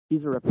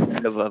 He's a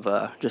representative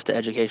of just the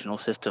educational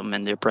system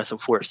and the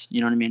oppressive force.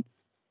 You know what I mean?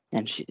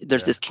 And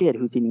there's this kid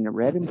who's eating a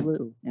red and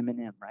blue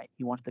M&M, right?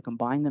 He wants to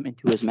combine them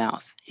into his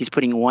mouth. He's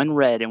putting one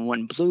red and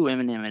one blue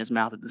M&M in his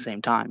mouth at the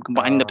same time,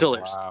 combining the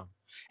pillars. Wow.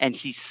 And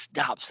she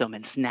stops him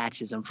and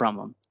snatches them from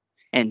him,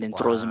 and then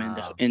throws them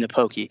in the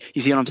pokey.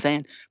 You see what I'm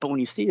saying? But when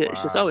you see it,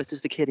 it's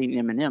just a kid eating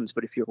M&Ms.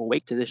 But if you're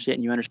awake to this shit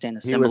and you understand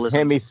the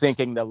symbolism, he was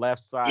sinking the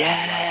left side.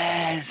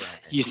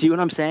 Yes, you see what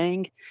I'm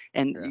saying?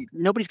 And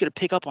nobody's gonna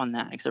pick up on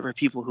that except for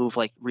people who've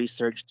like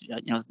researched,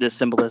 this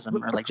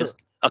symbolism or like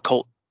just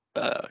occult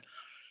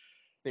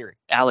theory,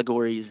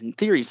 allegories and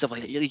theories, stuff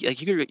like that.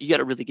 Like you got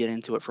to really get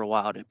into it for a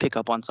while to pick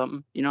up on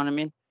something. You know what I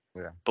mean?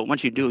 Yeah. But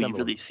once you do, you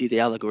really see the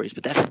allegories.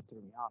 But that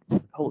threw me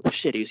off. Holy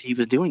shit, he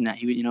was doing that.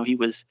 He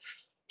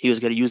was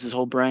gonna use his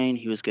whole brain.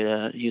 He was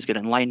gonna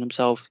enlighten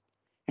himself.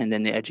 And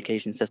then the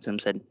education system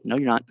said, "No,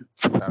 you're not."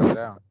 Shut him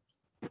down.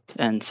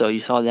 And so you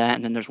saw that.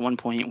 And then there's one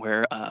point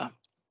where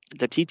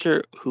the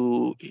teacher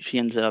who she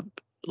ends up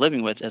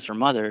living with as her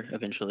mother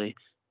eventually,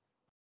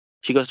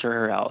 she goes to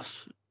her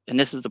house and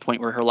this is the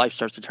point where her life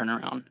starts to turn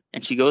around,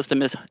 and she goes to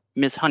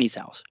Miss Honey's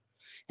house,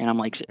 and I'm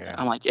like,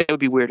 it would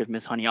be weird if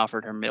Miss Honey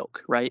offered her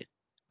milk, right?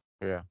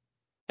 Yeah.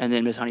 And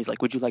then Miss Honey's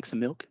like, would you like some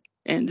milk?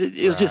 And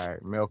it was just,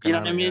 milk you and know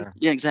what I honey. mean?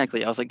 Yeah,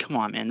 exactly. I was like, come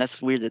on, man,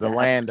 that's weird that The that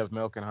land happened. of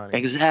milk and honey.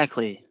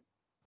 Exactly,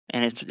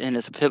 and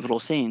it's a pivotal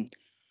scene.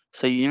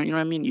 So you know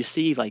what I mean? You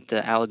see like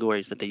the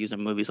allegories that they use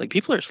in movies. Like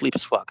people are asleep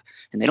as fuck,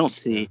 and they don't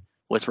see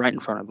what's right in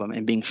front of them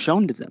and being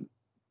shown to them.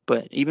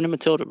 But even in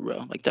Matilda,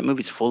 bro, like that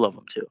movie's full of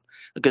them too.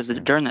 Because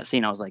during that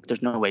scene, I was like,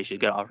 "There's no way she'd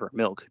get off her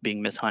milk,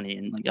 being Miss Honey,"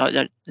 and like,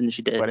 and then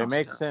she did. But it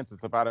makes sense.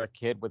 It's about a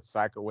kid with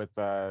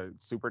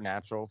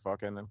supernatural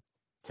fucking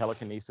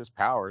telekinesis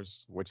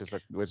powers, which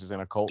is an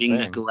occult being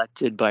thing.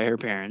 neglected by her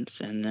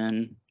parents, and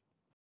then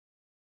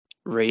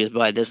raised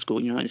by this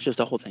school. You know, it's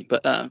just a whole thing.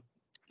 But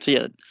so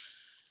yeah.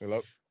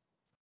 Hello.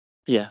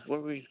 Yeah. Where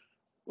were we?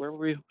 What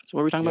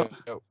were we talking about?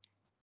 Yo.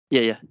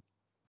 Yeah.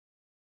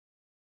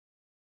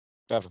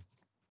 7.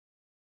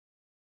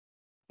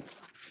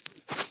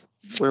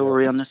 Where were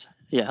we on this?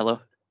 Yeah. Hello.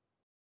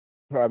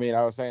 I mean,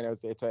 I was saying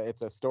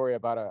it's a story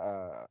about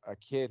a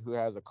kid who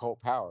has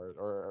occult powers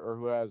or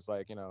who has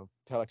like,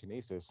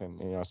 telekinesis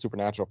and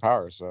supernatural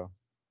powers. So.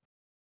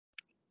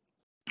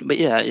 But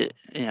yeah,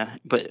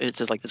 but it's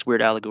just like this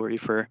weird allegory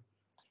for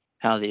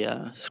how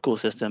the school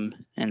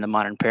system and the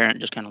modern parent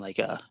just kind of like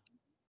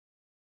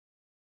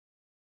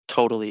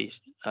totally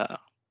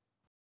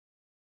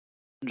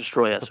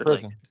destroy us. It's a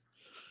prison. Like,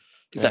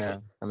 exactly. Yeah.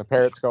 And the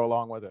parents go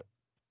along with it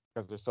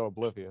because they're so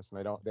oblivious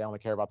and they only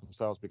care about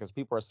themselves because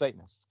people are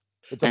Satanists.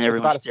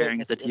 Everyone's staring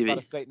at the TV. It's about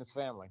a Satanist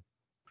family.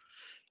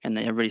 And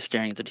everybody's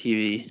staring at the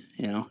TV,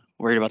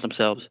 worried about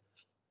themselves.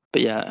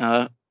 But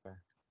yeah,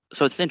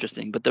 so it's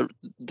interesting. But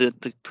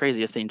the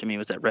craziest thing to me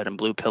was that red and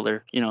blue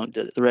pillar.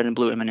 The red and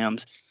blue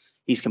M&Ms.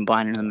 He's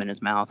combining them in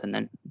his mouth, and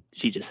then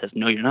she just says,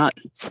 "No, you're not,"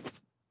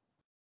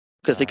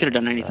 because they could have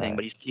done anything,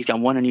 but he's got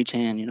one in each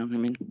hand. You know what I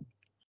mean?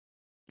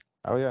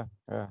 Oh yeah.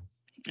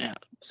 Yeah.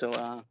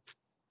 So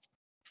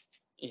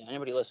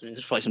anybody listening,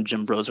 there's probably some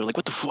gym bros are like,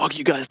 "What the fuck are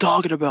you guys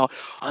talking about?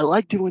 I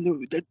liked it when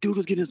that dude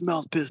was getting his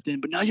mouth pissed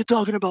in, but now you're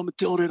talking about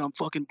Matilda, and I'm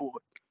fucking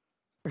bored."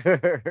 All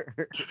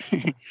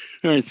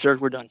right, sir,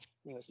 we're done.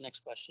 Anyways,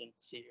 next question.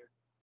 Let's see here.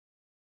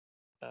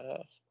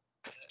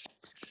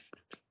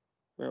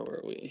 Where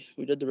were we?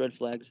 We did the red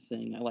flags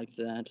thing. I liked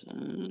that.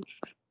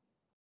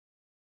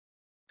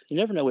 You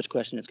never know which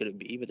question it's going to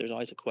be, but there's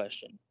always a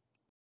question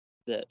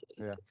that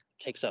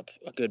takes up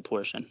a good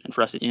portion. And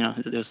for us,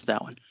 it was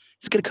that one.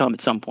 It's going to come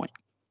at some point.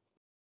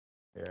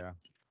 Yeah.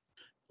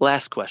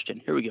 Last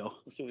question. Here we go.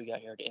 Let's see what we got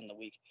here to end the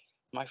week.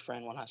 My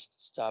friend wants to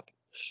stop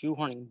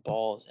shoehorning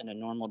balls in a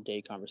normal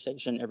day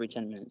conversation every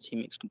 10 minutes. He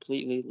makes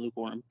completely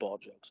lukewarm ball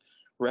jokes,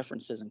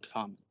 references, and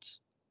comments.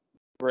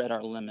 We're at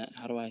our limit.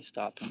 How do I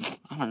stop him?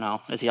 I don't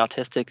know. Is he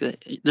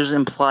autistic? There's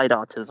implied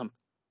autism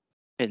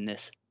in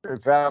this.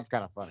 It sounds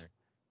kind of funny.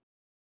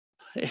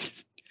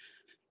 It's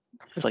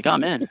like, oh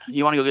man,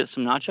 you want to go get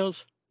some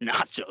nachos?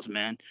 Nachos,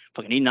 man.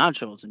 Fucking eat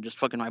nachos and just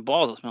fucking my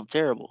balls will smell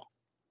terrible.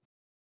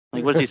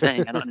 Like, what is he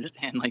saying? I don't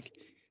understand. Like,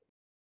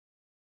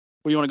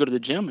 well, you want to go to the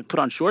gym and put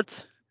on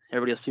shorts?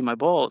 Everybody will see my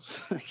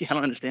balls. I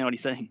don't understand what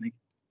he's saying. Like,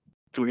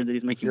 it's weird that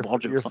he's making ball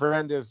jokes. Your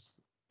friend is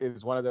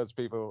one of those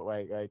people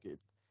like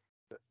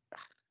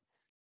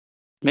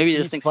maybe he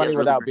just thinks funny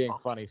without being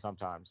funny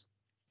sometimes,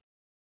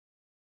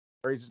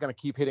 or he's just gonna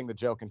keep hitting the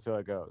joke until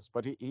it goes.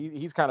 But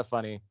he's kind of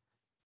funny.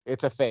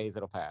 It's a phase;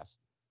 it'll pass.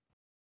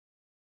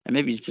 And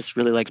maybe he just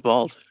really likes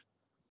balls.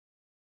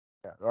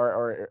 Yeah,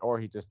 or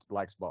he just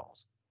likes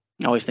balls.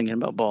 Always thinking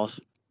about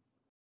balls.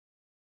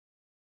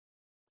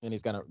 And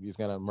he's gonna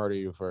murder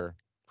you for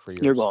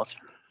your balls.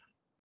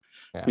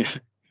 Yeah.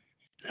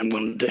 I'm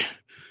going to.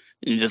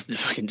 You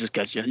just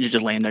got you. You're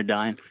just laying there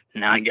dying.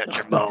 Now I got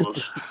your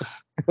balls.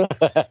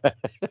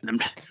 them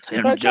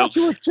I jokes. thought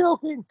you were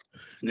joking.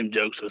 Them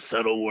jokes with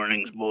subtle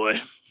warnings, boy.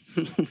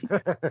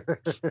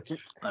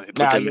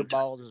 Now your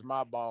balls is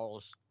my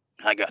balls.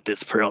 I got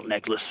this pearl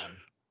necklace.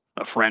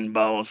 A friend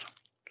balls.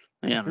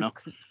 Yeah, I don't know.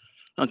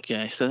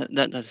 Okay, so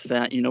that's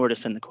that. You know where to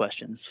send the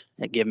questions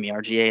at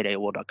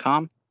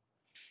givemerga@aol.com.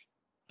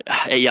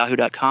 At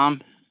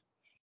yahoo.com.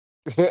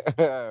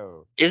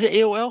 Is it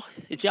AOL?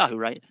 It's Yahoo,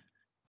 right?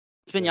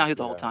 It's been Yahoo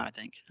the whole time, I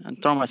think. I'm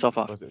throwing myself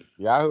off. Was it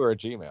Yahoo or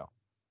Gmail?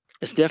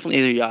 It's definitely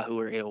either Yahoo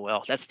or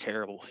AOL. That's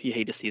terrible. You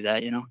hate to see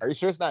that, Are you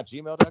sure it's not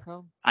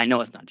gmail.com? I know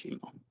it's not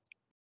Gmail.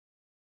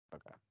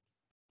 Okay.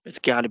 It's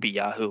got to be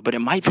Yahoo, but it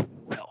might be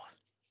AOL.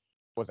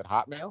 Was it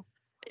Hotmail?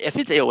 If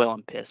it's AOL,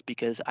 I'm pissed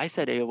because I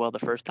said AOL the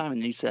first time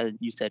and you said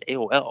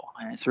AOL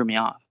and it threw me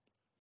off.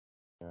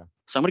 Yeah.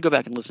 So I'm going to go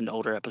back and listen to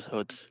older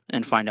episodes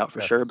and find out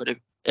for sure. But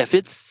if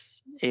it's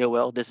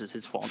AOL, this is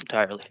his fault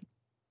entirely.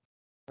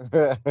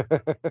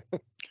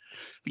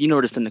 You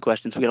noticed in the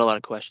questions, we got a lot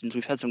of questions.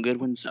 We've had some good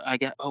ones. We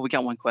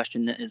got one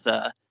question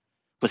that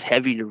was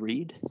heavy to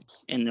read,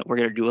 and we're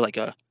going to do like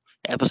a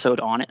episode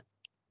on it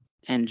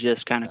and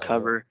just kind of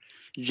cover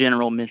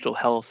general mental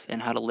health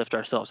and how to lift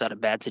ourselves out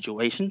of bad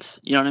situations.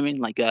 You know what I mean?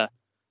 Like,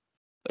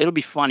 it'll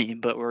be funny,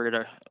 but we're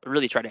going to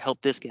really try to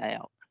help this guy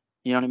out.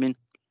 You know what I mean?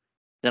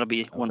 That'll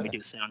be one we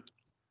do soon.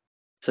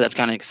 So that's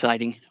kind of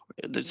exciting.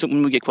 So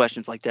when we get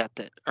questions like that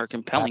are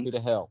compelling, happy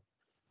to help.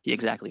 Yeah,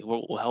 exactly.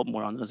 We'll help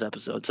more on those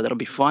episodes. So that'll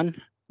be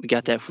fun. We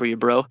got that for you,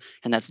 bro.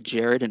 And that's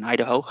Jared in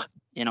Idaho.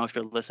 If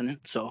you're listening.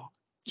 So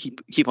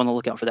keep on the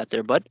lookout for that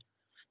there, bud.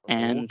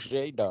 And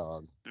J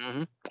Dog.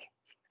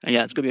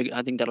 Yeah, it's gonna be.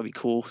 I think that'll be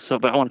cool. So,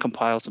 but I want to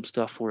compile some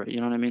stuff for it. You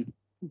know what I mean?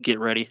 Get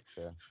ready.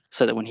 Yeah.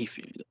 So that when he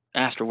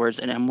afterwards,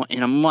 and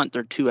in a month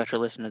or two after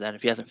listening to that,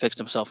 if he hasn't fixed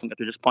himself, I'm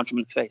gonna just punch him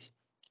in the face.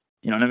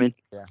 You know what I mean?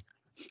 Yeah.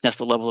 That's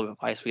the level of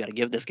advice we got to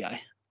give this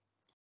guy.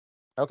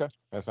 Okay,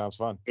 that sounds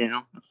fun.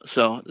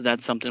 So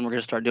that's something we're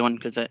gonna start doing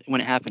because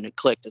when it happened, it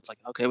clicked. It's like,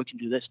 okay, we can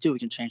do this too. We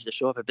can change the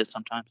show up a bit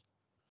sometimes.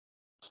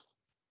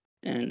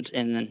 And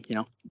then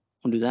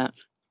we'll do that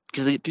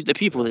because the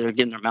people that are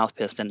getting their mouth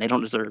pissed in, they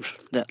don't deserve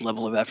that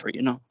level of effort.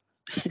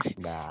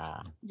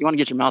 Nah. You want to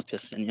get your mouth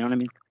pissed in. You know what I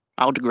mean?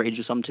 I'll degrade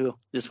you some too.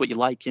 Just what you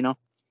like.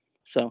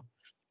 So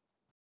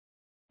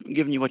I'm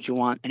giving you what you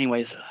want.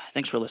 Anyways,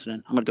 thanks for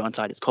listening. I'm gonna go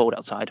inside. It's cold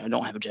outside. I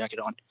don't have a jacket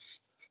on.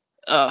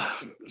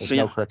 There's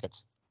no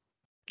crickets.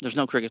 There's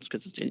no crickets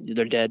because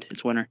they're dead.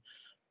 It's winter.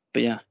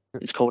 But yeah,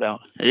 it's cold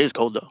out. It is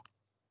cold though.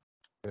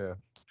 Yeah.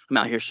 I'm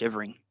out here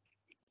shivering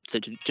to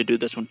do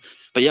this one.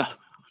 But yeah,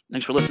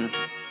 thanks for listening.